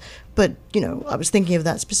guns, but I was thinking of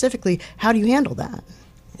that specifically. How do you handle that?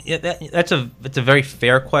 Yeah, that's a very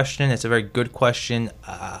fair question. It's a very good question.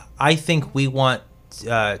 I think we want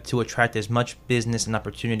to attract as much business and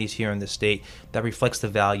opportunities here in the state that reflects the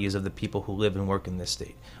values of the people who live and work in this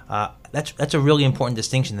state. That's a really important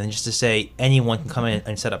distinction than just to say anyone can come in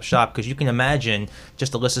and set up shop, because you can imagine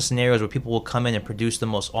just a list of scenarios where people will come in and produce the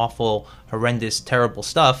most awful, horrendous, terrible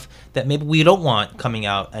stuff that maybe we don't want coming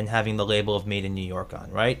out and having the label of Made in New York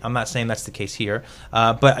on, right? I'm not saying that's the case here,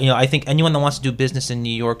 but I think anyone that wants to do business in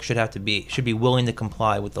New York should be willing to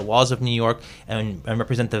comply with the laws of New York and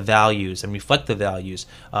represent the values and reflect the values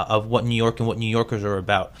of what New York and what New Yorkers are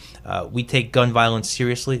about. We take gun violence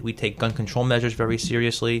seriously. We take gun control measures very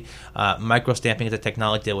seriously. Micro-stamping is a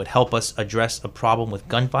technology that would help us address a problem with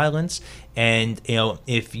gun violence. And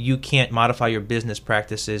if you can't modify your business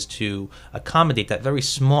practices to accommodate that very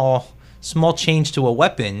small change to a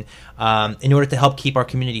weapon in order to help keep our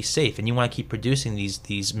community safe, and you want to keep producing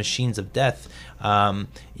these machines of death, then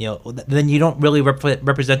you don't really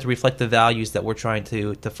represent to reflect the values that we're trying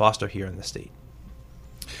to foster here in the state.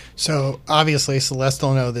 So obviously, Celeste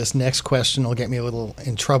will know this next question will get me a little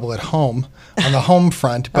in trouble at home on the home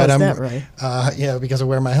front. But is that right? Because of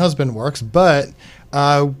where my husband works. But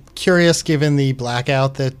curious, given the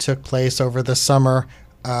blackout that took place over the summer,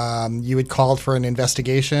 you had called for an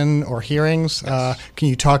investigation or hearings. Yes. Can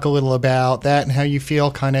you talk a little about that and how you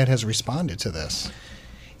feel Con Ed has responded to this?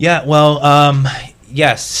 Yeah, well,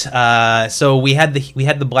 yes. So we had the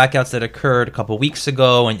blackouts that occurred a couple weeks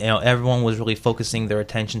ago, and everyone was really focusing their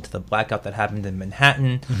attention to the blackout that happened in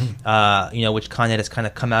Manhattan, which Con Ed has kind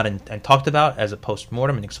of come out and talked about as a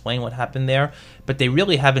post-mortem and explained what happened there. But they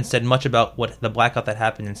really haven't said much about what the blackout that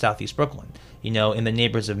happened in Southeast Brooklyn. In the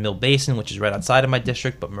neighborhoods of Mill Basin, which is right outside of my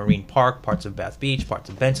district, but Marine Park, parts of Bath Beach, parts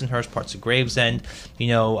of Bensonhurst, parts of Gravesend.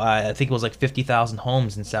 I think it was like 50,000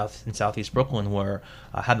 homes in Southeast Brooklyn were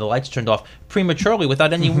had the lights turned off prematurely,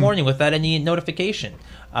 without any warning, without any notification.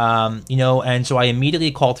 And so I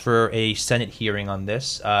immediately called for a Senate hearing on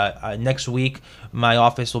this. Next week, my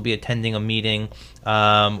office will be attending a meeting,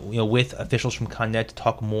 with officials from Con Ed to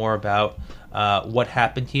talk more about what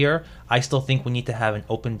happened here. I still think we need to have an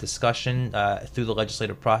open discussion through the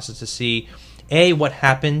legislative process to see, A, what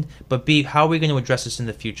happened, but B, how are we going to address this in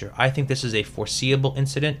the future? I think this is a foreseeable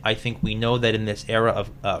incident. I think we know that in this era of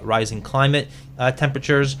rising climate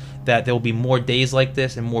temperatures, that there will be more days like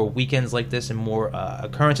this and more weekends like this and more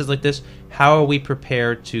occurrences like this. How are we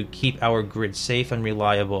prepared to keep our grid safe and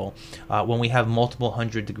reliable when we have multiple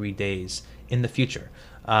 100-degree days in the future?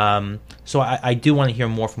 So I do want to hear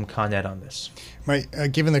more from Con Ed on this.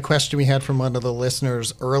 Given the question we had from one of the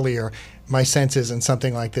listeners earlier, my sense is in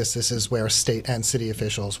something like this is where state and city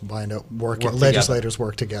officials wind up legislators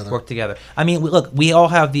work together. I mean, look, we all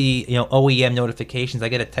have the OEM notifications. I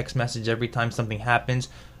get a text message every time something happens.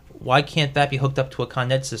 Why can't that be hooked up to a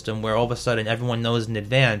Con Ed system where all of a sudden everyone knows in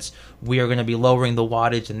advance we are going to be lowering the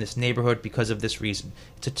wattage in this neighborhood because of this reason?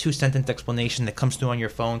 It's a 2-sentence explanation that comes through on your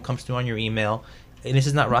phone, comes through on your email. And this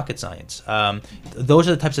is not rocket science. Those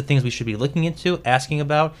are the types of things we should be looking into, asking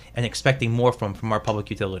about, and expecting more from our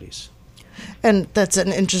public utilities. And that's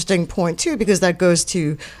an interesting point too, because that goes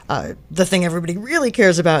to the thing everybody really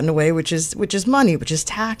cares about in a way, which is money, which is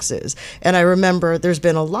taxes. And I remember there's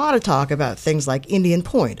been a lot of talk about things like Indian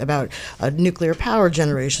Point, about nuclear power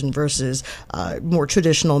generation versus more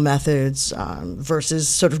traditional methods versus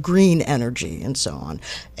sort of green energy and so on.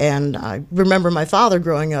 And I remember my father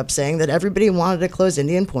growing up saying that everybody wanted to close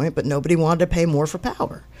Indian Point, but nobody wanted to pay more for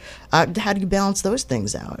power. How do you balance those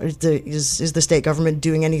things out? Is the state government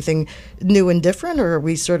doing anything new and different, or are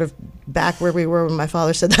we sort of back where we were when my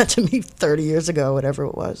father said that to me 30 years ago, whatever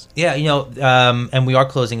it was? Yeah, and we are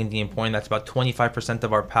closing Indian Point. That's about 25%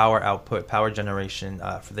 of our power output, power generation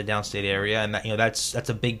for the downstate area, and that's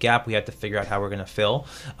a big gap we have to figure out how we're going to fill.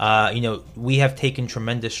 We have taken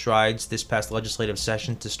tremendous strides this past legislative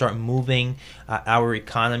session to start moving our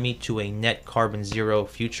economy to a net carbon zero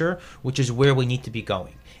future, which is where we need to be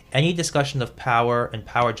going. Any discussion of power and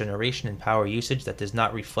power generation and power usage that does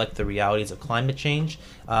not reflect the realities of climate change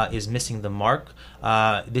is missing the mark.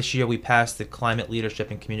 This year we passed the Climate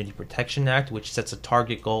Leadership and Community Protection Act, which sets a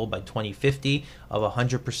target goal by 2050 of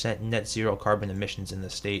 100% net zero carbon emissions in the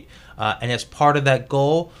state. And as part of that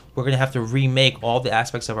goal, we're going to have to remake all the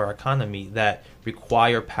aspects of our economy that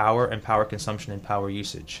require power and power consumption and power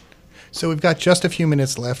usage. So we've got just a few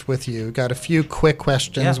minutes left with you. We've got a few quick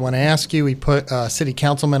questions I want to ask you. We put City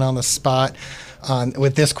Councilman on the spot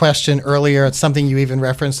with this question earlier. It's something you even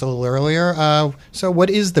referenced a little earlier. So what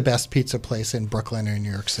is the best pizza place in Brooklyn or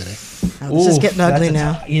New York City? This is getting ugly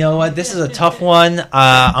now. You know what? This is a tough one.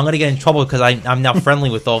 I'm going to get in trouble because I'm now friendly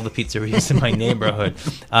with all the pizzerias in my neighborhood.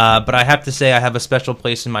 But I have to say I have a special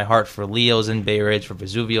place in my heart for Leo's in Bay Ridge, for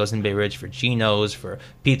Vesuvio's in Bay Ridge, for Gino's, for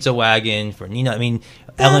Pizza Wagon, for Nina. I mean,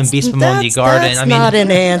 Ellen B. Spumoni Garden. That's not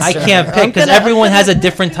an answer. I can't pick because everyone has a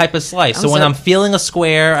different type of slice. So when I'm feeling a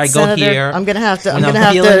square, I go here. I'm going to have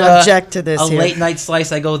to object to this. A late night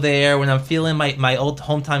slice, I go there. When I'm feeling my old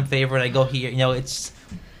hometown favorite, I go here.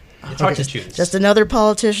 It's hard to choose. Just another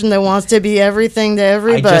politician that wants to be everything to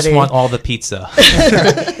everybody. I just want all the pizza.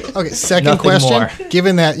 Okay, second question. More.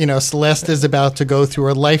 Given that, Celeste is about to go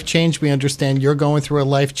through a life change, we understand you're going through a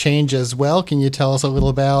life change as well. Can you tell us a little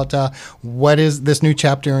about what is this new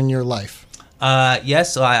chapter in your life?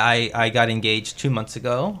 Yes, so I got engaged 2 months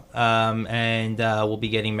ago, and we'll be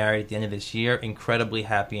getting married at the end of this year. Incredibly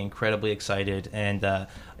happy, incredibly excited, and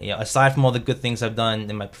aside from all the good things I've done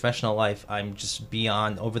in my professional life, I'm just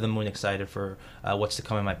beyond over the moon excited for what's to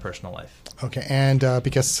come in my personal life. Okay, and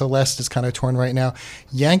because Celeste is kind of torn right now,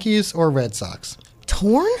 Yankees or Red Sox?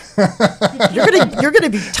 Torn? You're gonna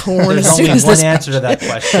be torn. There's only one answer to that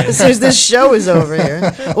question. As soon as this show is over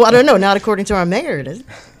here. Well, I don't know. Not according to our mayor, it is.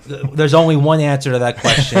 There's only one answer to that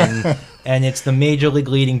question, and it's the major league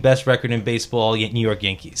leading best record in baseball, New York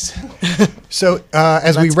Yankees. So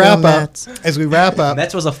as we wrap up,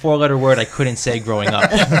 Mets was a 4-letter word I couldn't say growing up.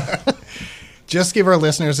 Just give our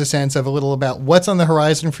listeners a sense of a little about what's on the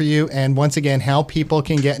horizon for you, and once again, how people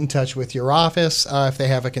can get in touch with your office if they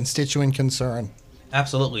have a constituent concern.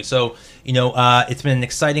 Absolutely. So, it's been an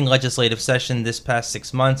exciting legislative session this past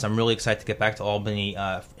 6 months. I'm really excited to get back to Albany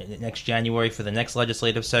next January for the next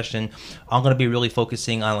legislative session. I'm going to be really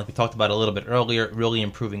focusing on, like we talked about a little bit earlier, really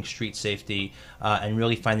improving street safety and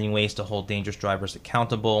really finding ways to hold dangerous drivers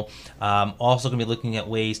accountable. Also going to be looking at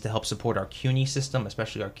ways to help support our CUNY system,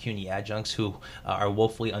 especially our CUNY adjuncts who are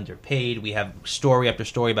woefully underpaid. We have story after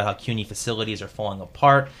story about how CUNY facilities are falling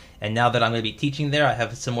apart. And now that I'm going to be teaching there, I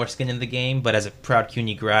have some more skin in the game. But as a proud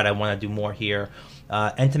CUNY grad, I want to do more here.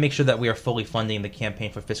 And to make sure that we are fully funding the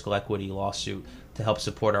Campaign for Fiscal Equity lawsuit to help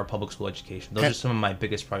support our public school education. Those are some of my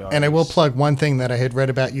biggest priorities. And I will plug one thing that I had read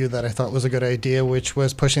about you that I thought was a good idea, which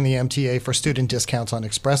was pushing the MTA for student discounts on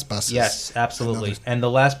express buses. Yes, absolutely. And the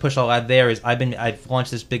last push I'll add there is I've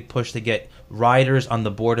launched this big push to get riders on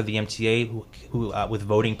the board of the MTA who with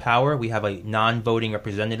voting power. We have a non-voting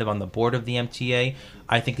representative on the board of the MTA.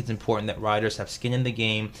 I think it's important that riders have skin in the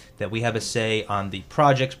game, that we have a say on the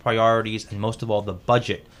projects, priorities, and most of all, the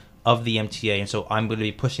budget of the MTA. And so I'm going to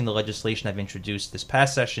be pushing the legislation I've introduced this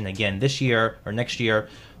past session again this year or next year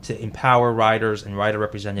to empower riders and rider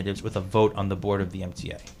representatives with a vote on the board of the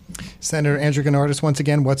MTA. Senator Andrew Gennardis, once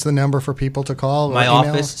again, what's the number for people to call? My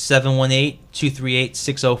office,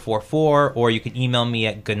 718-238-6044, or you can email me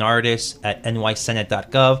at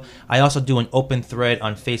gennardis@nysenate.gov. I also do an open thread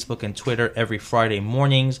on Facebook and Twitter every Friday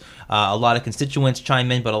mornings. A lot of constituents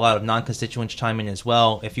chime in, but a lot of non-constituents chime in as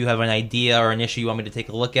well. If you have an idea or an issue you want me to take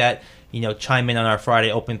a look at, chime in on our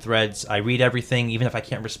Friday open threads. I read everything, even if I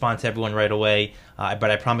can't respond to everyone right away,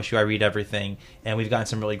 but I promise you I read everything, and we've gotten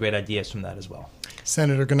some really great ideas from that as well.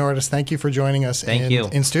 Senator Gennardis, thank you for joining us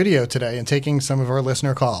in studio today and taking some of our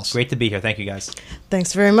listener calls. Great to be here. Thank you, guys.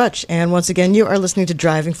 Thanks very much. And once again, you are listening to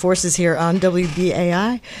Driving Forces here on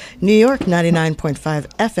WBAI, New York 99.5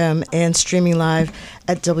 FM, and streaming live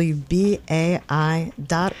at WBAI.org.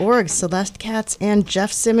 Celeste Katz and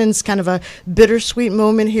Jeff Simmons, kind of a bittersweet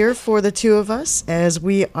moment here for the two of us as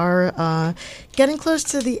we are getting close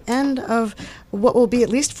to the end of what will be, at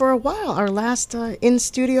least for a while, our last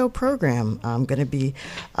in-studio program. I'm going to be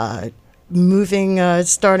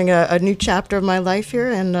starting a new chapter of my life here,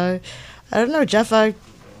 and I don't know, Jeff, I'm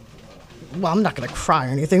not going to cry or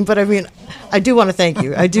anything, but I mean, I do want to thank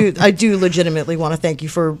you. I do legitimately want to thank you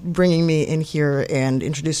for bringing me in here and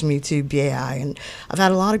introducing me to BAI. And I've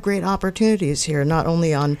had a lot of great opportunities here, not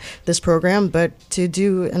only on this program, but to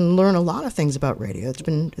do and learn a lot of things about radio. It's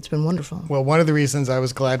been wonderful. Well, one of the reasons I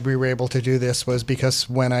was glad we were able to do this was because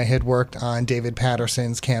when I had worked on David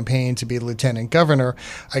Paterson's campaign to be lieutenant governor,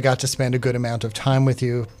 I got to spend a good amount of time with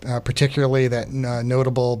you, particularly that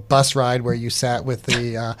notable bus ride where you sat with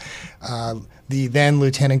the then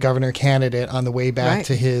lieutenant governor candidate on the way back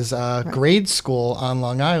to his grade school on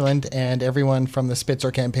Long Island, and everyone from the Spitzer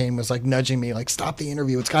campaign was like nudging me, like, stop the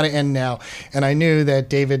interview, it's got to end now. And I knew that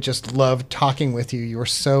David just loved talking with you. You were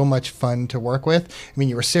so much fun to work with. I mean,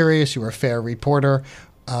 you were serious, you were a fair reporter,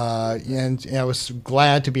 and I was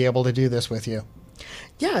glad to be able to do this with you.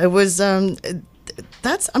 Yeah, it was.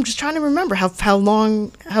 I'm just trying to remember how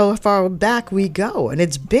far back we go, and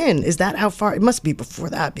is that how far? It must be before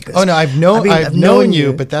that, because I've known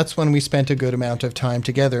you, but that's when we spent a good amount of time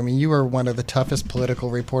together. I mean, you were one of the toughest political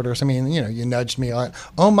reporters. I mean, you nudged me like,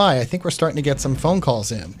 I think we're starting to get some phone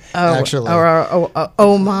calls in. Actually,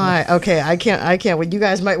 okay, I can't wait. You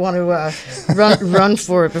guys might want to run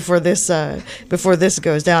for it before this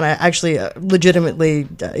goes down. I actually, legitimately,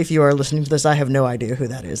 if you are listening to this, I have no idea who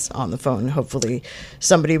that is on the phone. Hopefully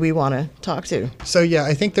somebody we want to talk to. So, yeah,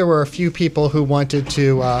 I think there were a few people who wanted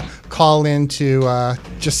to call in to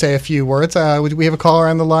just say a few words. We have a caller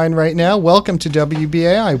on the line right now. Welcome to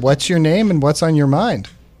WBAI. What's your name and what's on your mind?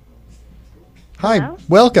 Hi. Hello?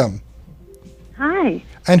 Welcome. Hi.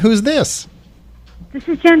 And who's this? This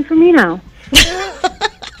is Jen Firmino.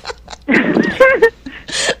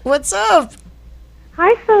 What's up?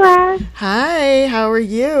 Hi, Celeste. Hi, how are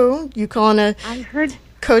you? You calling to... I heard...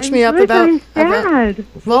 Coach me up about. I'm sad.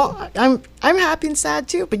 Well, I'm happy and sad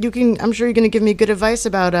too. But I'm sure you're going to give me good advice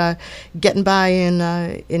about getting by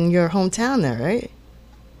in your hometown there, right?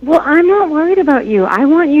 Well, I'm not worried about you. I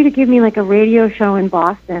want you to give me like a radio show in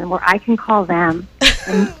Boston where I can call them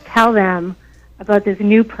and tell them about this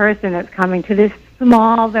new person that's coming to this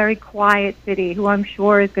small, very quiet city who I'm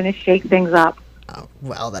sure is going to shake things up. Oh,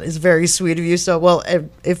 well, that is very sweet of you. So, well,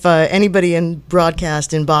 if anybody in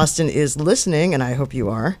broadcast in Boston is listening, and I hope you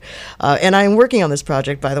are, and I'm working on this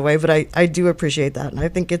project, by the way, but I do appreciate that, and I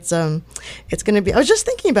think it's going to be. I was just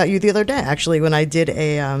thinking about you the other day, actually, when I did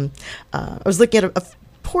I was looking at a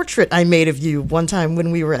portrait I made of you one time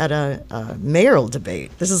when we were at a mayoral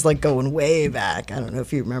debate. This is like going way back. I don't know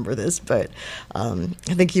if you remember this, but I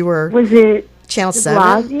think you were. Was it? Channel 7.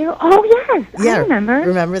 Oh, yes. I remember.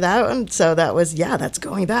 Remember that one? So that was, that's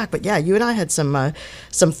going back. But yeah, you and I had some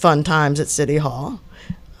fun times at City Hall.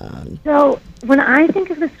 So when I think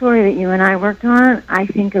of the story that you and I worked on, I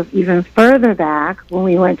think of even further back when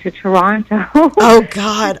we went to Toronto. Oh,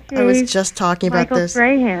 God. I was just talking about Michael this.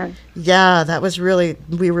 Strahan. Yeah, that was really,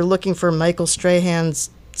 we were looking for Michael Strahan's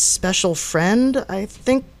special friend, I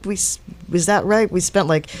think. Was that right? We spent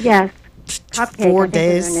Yes. 4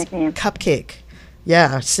 days. Cupcake.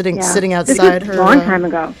 Yeah, sitting outside her. A long time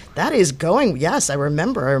ago. That is going. Yes, I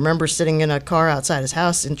remember. I remember sitting in a car outside his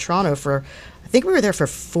house in Toronto for. I think we were there for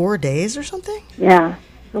 4 days or something. Yeah,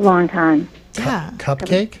 a long time. Yeah.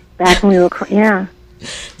 Cupcake. Back when we were. Yeah.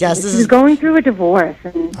 Yes, he was going through a divorce,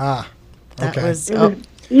 and okay. That was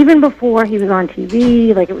even before he was on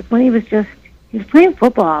TV. Like, it was when he was playing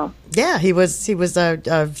football. Yeah, he was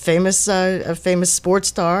a famous sports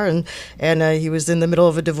star, and he was in the middle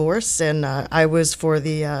of a divorce, and I was for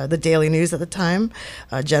the Daily News at the time.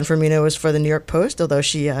 Jen Firmino was for the New York Post, although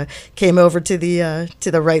she came over to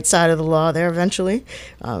the right side of the law there eventually.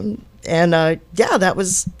 That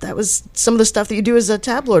was some of the stuff that you do as a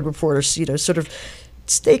tabloid reporter, sort of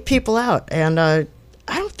stake people out, and I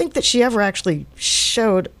don't think that she ever actually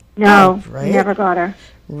showed. No, up, right? We never got her.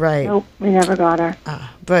 Right. Nope, we never got her.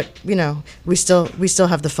 But we still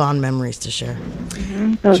have the fond memories to share.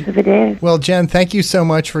 Mm-hmm. Those are the days. Well, Jen, thank you so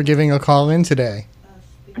much for giving a call in today.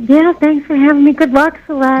 Yeah, thanks for having me. Good luck,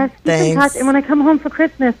 Celeste. Thanks. Keep in touch. And when I come home for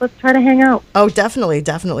Christmas, let's try to hang out. Oh, definitely.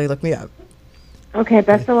 Look me up. Okay,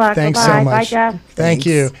 best of luck. Thanks Bye-bye. so much. Bye, Jeff. Thank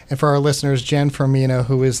you. And for our listeners, Jen Firmino,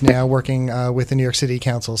 who is now working with the New York City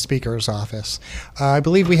Council Speaker's Office. I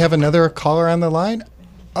believe we have another caller on the line.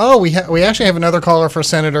 Oh, we actually have another caller for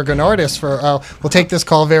Senator Gennardis. We'll take this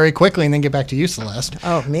call very quickly and then get back to you, Celeste.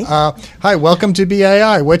 Oh, me? Hi, welcome to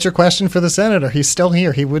BAI. What's your question for the senator? He's still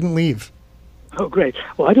here. He wouldn't leave. Oh, great.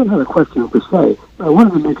 Well, I don't have a question per se, but I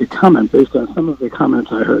wanted to make a comment based on some of the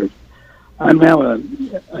comments I heard. I'm now a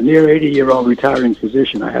near 80-year-old retiring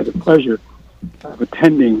physician. I had the pleasure of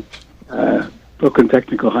attending Brooklyn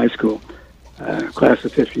Technical High School, class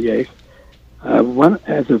of 58.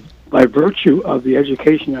 By virtue of the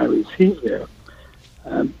education I received there,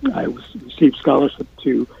 I received scholarship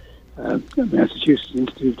to Massachusetts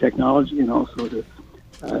Institute of Technology and also to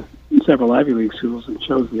several Ivy League schools and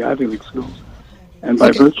chose the Ivy League schools. And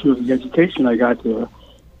by virtue of the education I got there,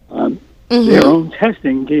 their own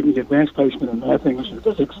testing gave me advanced placement in math, English, and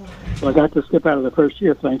physics. So I got to skip out of the first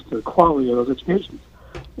year thanks to the quality of those educations.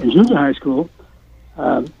 In junior high school,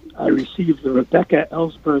 I received the Rebecca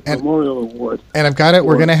Ellsberg Memorial Award. And I've got it.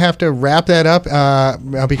 We're going to have to wrap that up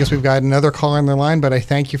because we've got another caller on the line, but I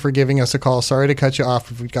thank you for giving us a call. Sorry to cut you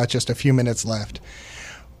off if we've got just a few minutes left.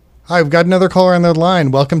 Hi, we've got another caller on the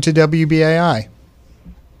line. Welcome to WBAI.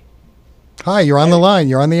 Hi, you're on the line.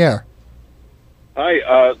 You're on the air.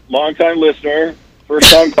 Hi, long-time listener,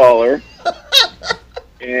 first-time caller,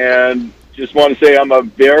 and just want to say I'm a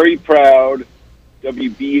very proud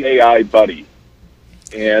WBAI buddy,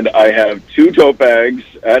 and I have 2 tote bags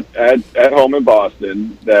at home in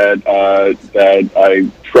Boston that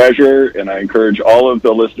I treasure, and I encourage all of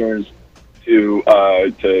the listeners to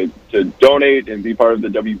donate and be part of the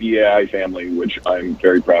WBAI family, which I'm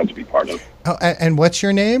very proud to be part of. Oh, and what's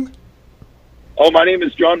your name? Oh, my name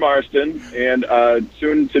is John Marston, and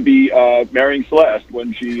soon to be marrying Celeste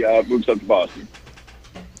when she moves up to Boston.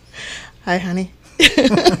 Hi, honey.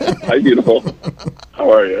 Hi, beautiful. How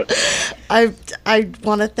are you? I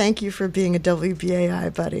want to thank you for being a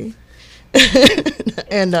WBAI buddy.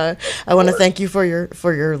 And I want to thank you for your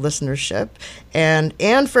listenership and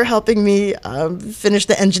for helping me finish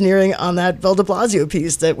the engineering on that Bill de Blasio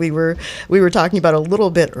piece that we were talking about a little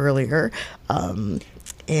bit earlier.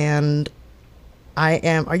 And I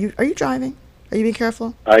am. Are you driving? Are you being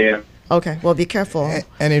careful? I am. Okay, well, be careful.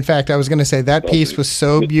 And in fact, I was going to say that piece was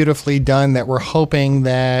so beautifully done that we're hoping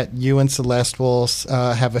that you and Celeste will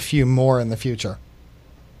have a few more in the future.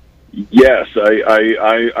 Yes,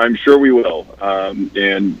 I'm sure we will.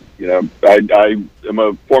 And you know, I am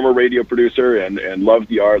a former radio producer and love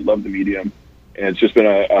the art, love the medium, and it's just been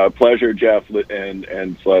a pleasure, Jeff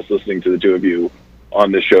and Celeste, listening to the two of you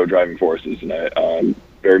on this show, Driving Forces, and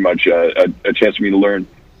very much a chance for me to learn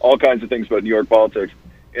all kinds of things about New York politics.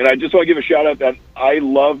 And I just want to give a shout out that I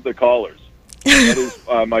love the callers. That is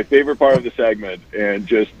my favorite part of the segment, and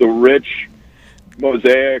just the rich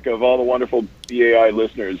mosaic of all the wonderful BAI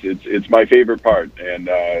listeners. It's my favorite part, and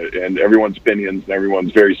everyone's opinions, and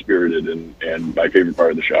everyone's very spirited, and my favorite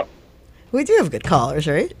part of the show. We do have good callers,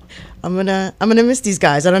 right? I'm gonna miss these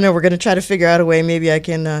guys. I don't know. We're gonna try to figure out a way. Maybe I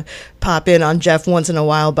can pop in on Jeff once in a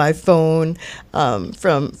while by phone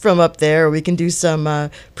from up there. We can do some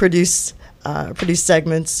produce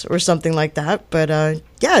segments or something like that. But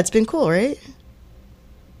yeah, it's been cool, right?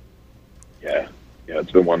 Yeah,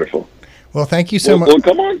 it's been wonderful. Well, thank you so much. Well,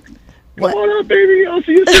 come on up, baby. I'll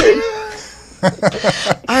see you soon.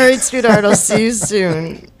 All right, sweetheart. I'll see you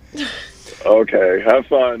soon. Okay, have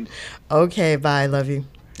fun. Okay, bye. Love you.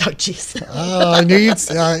 Oh, jeez. Oh, I knew you'd.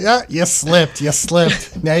 Yeah, you slipped.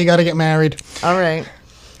 Now you got to get married. All right.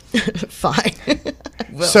 Fine.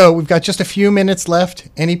 So we've got just a few minutes left.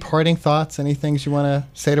 Any parting thoughts? Any things you want to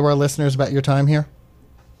say to our listeners about your time here?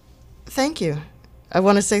 Thank you. I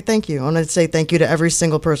want to say thank you. I want to say thank you to every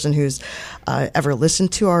single person who's ever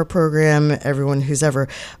listened to our program, everyone who's ever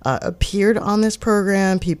appeared on this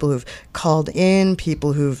program, people who've called in,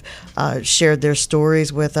 people who've shared their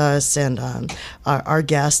stories with us, and our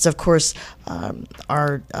guests, of course,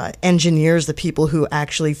 our engineers, the people who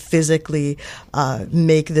actually physically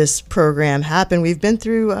make this program happen. We've been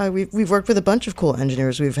through, we've worked with a bunch of cool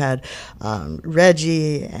engineers. We've had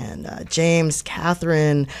Reggie and James,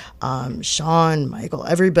 Catherine, Sean, Michael,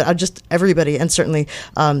 everybody, and certainly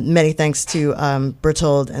many thanks to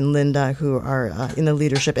Bertold and Linda, who are in the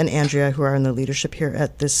leadership, and Andrea, who are in the leadership here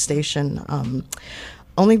at this station.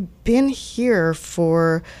 Only been here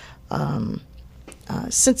for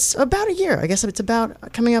since about a year. I guess it's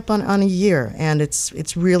about coming up on a year, and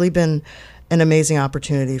it's really been an amazing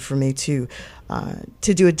opportunity for me to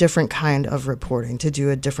do a different kind of reporting, to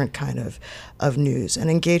do a different kind of news,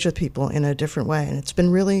 and engage with people in a different way. And it's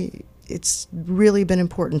been really it's really been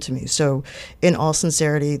important to me. So in all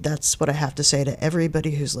sincerity, that's what I have to say to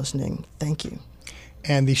everybody who's listening. Thank you.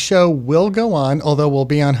 And the show will go on, although we'll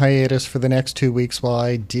be on hiatus for the next 2 weeks while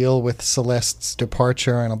I deal with Celeste's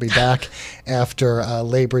departure. And I'll be back after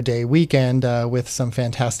Labor Day weekend with some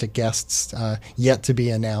fantastic guests yet to be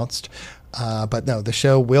announced. But no, the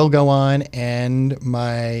show will go on, and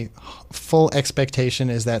my full expectation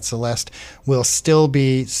is that Celeste will still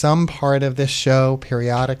be some part of this show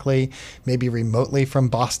periodically, maybe remotely from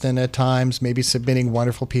Boston at times, maybe submitting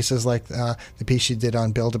wonderful pieces like the piece she did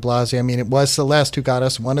on Bill de Blasio. I mean, it was Celeste who got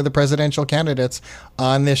us one of the presidential candidates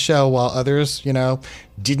on this show, while others,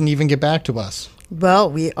 didn't even get back to us.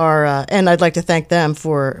 Well, we are, and I'd like to thank them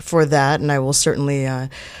for that, and I will certainly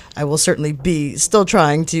be still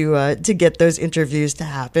trying to get those interviews to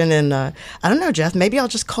happen. And I don't know, Jeff, maybe I'll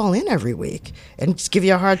just call in every week and just give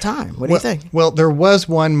you a hard time. What do you think? Well, there was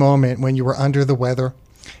one moment when you were under the weather,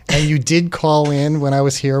 and you did call in when I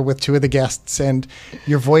was here with two of the guests, and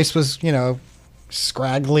your voice was,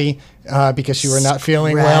 scraggly because you were not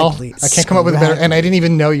feeling well. I can't come up with a better. And I didn't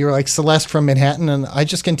even know you were like Celeste from Manhattan, and I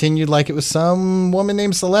just continued like it was some woman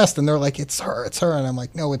named Celeste, and they're like, it's her, and I'm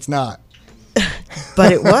like, no, it's not.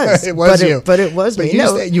 But it was. It was you. But it was me.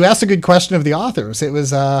 You asked a good question of the authors. It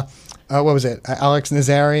was what was it? Alex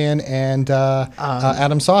Nazarian and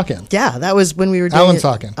Adam Sorkin. Yeah, that was when we were doing Alan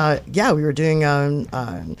Sorkin. We were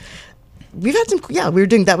doing. We've had some. Yeah, we were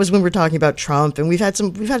doing. That was when we were talking about Trump, and we've had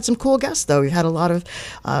some cool guests though. We've had a lot of,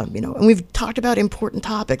 and we've talked about important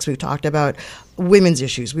topics. We've talked about women's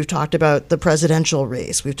issues. We've talked about the presidential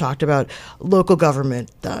race. We've talked about local government,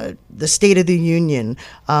 the State of the Union,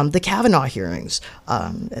 the Kavanaugh hearings,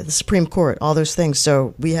 the Supreme Court, all those things.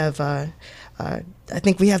 So we have. I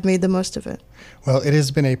think we have made the most of it. Well, it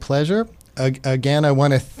has been a pleasure. Again, I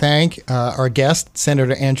want to thank our guest,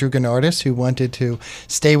 Senator Andrew Gennardis, who wanted to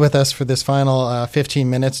stay with us for this final 15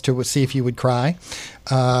 minutes to see if you would cry.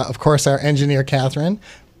 Of course, our engineer, Catherine,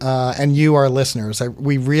 and you, our listeners.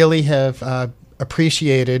 We really have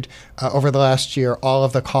appreciated over the last year all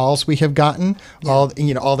of the calls we have gotten, all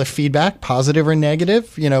the feedback, positive or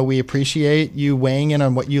negative. We appreciate you weighing in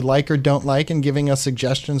on what you like or don't like and giving us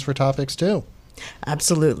suggestions for topics too.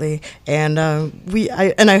 Absolutely, and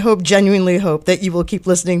I genuinely hope that you will keep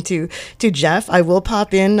listening to Jeff. I will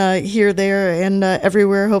pop in here, there, and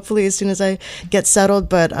everywhere, hopefully as soon as I get settled.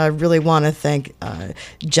 But I really want to thank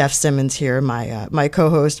Jeff Simmons here, my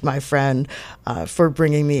co-host, my friend, for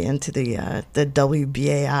bringing me into the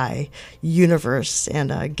WBAI universe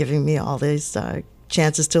and giving me all these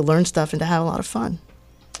chances to learn stuff and to have a lot of fun.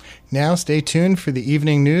 Now, stay tuned for the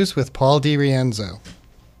evening news with Paul DiRienzo.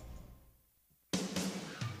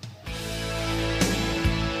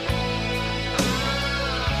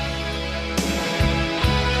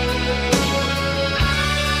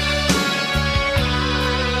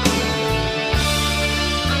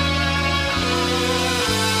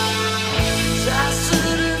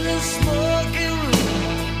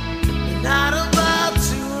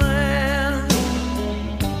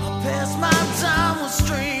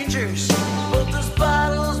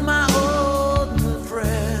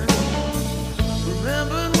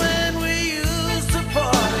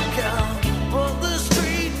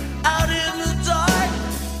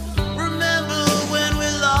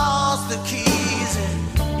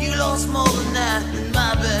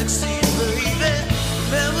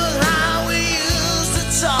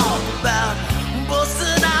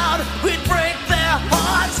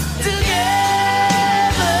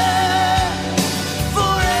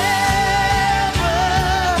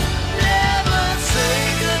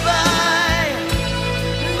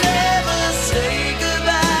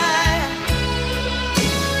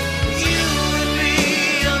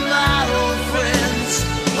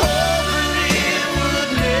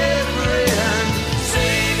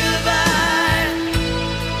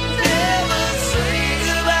 Say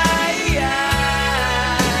goodbye.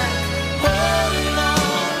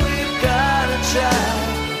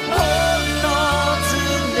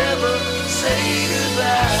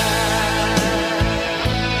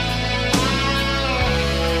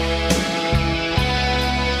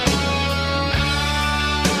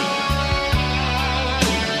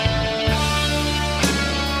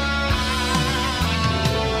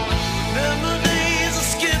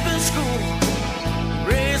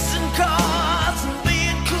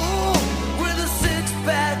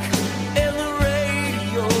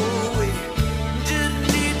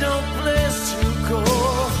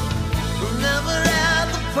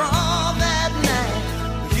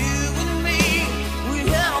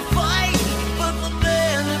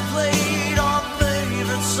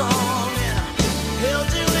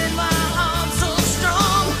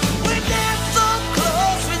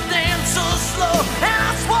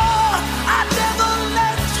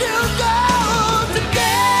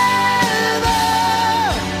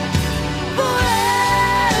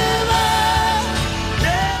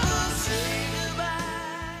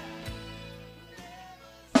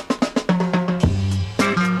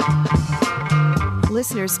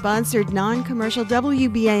 listener-sponsored non-commercial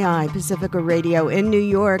WBAI Pacifica Radio in New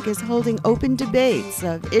York is holding open debates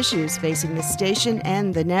of issues facing the station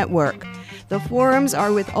and the network. The forums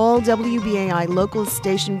are with all WBAI local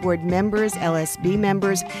station board members, LSB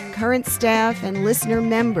members, current staff, and listener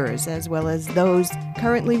members, as well as those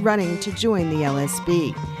currently running to join the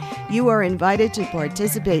LSB. You are invited to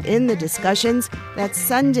participate in the discussions. That's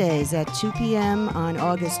Sundays at 2 p.m. on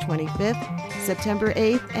August 25th, September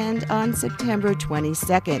 8th, and on September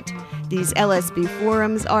 22nd. These LSB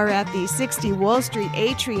forums are at the 60 Wall Street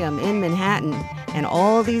Atrium in Manhattan, and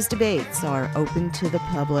all these debates are open to the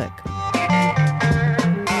public.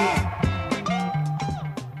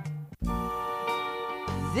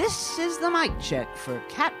 This is the mic check for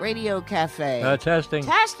Cat Radio Cafe. Testing.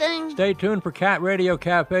 Testing. Stay tuned for Cat Radio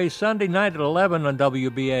Cafe Sunday night at 11 on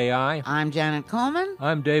WBAI. I'm Janet Coleman.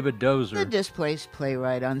 I'm David Dozer. The Displaced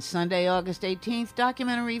Playwright. On Sunday, August 18th,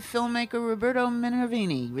 documentary filmmaker Roberto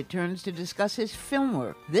Minervini returns to discuss his film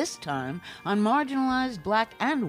work, this time on marginalized Black and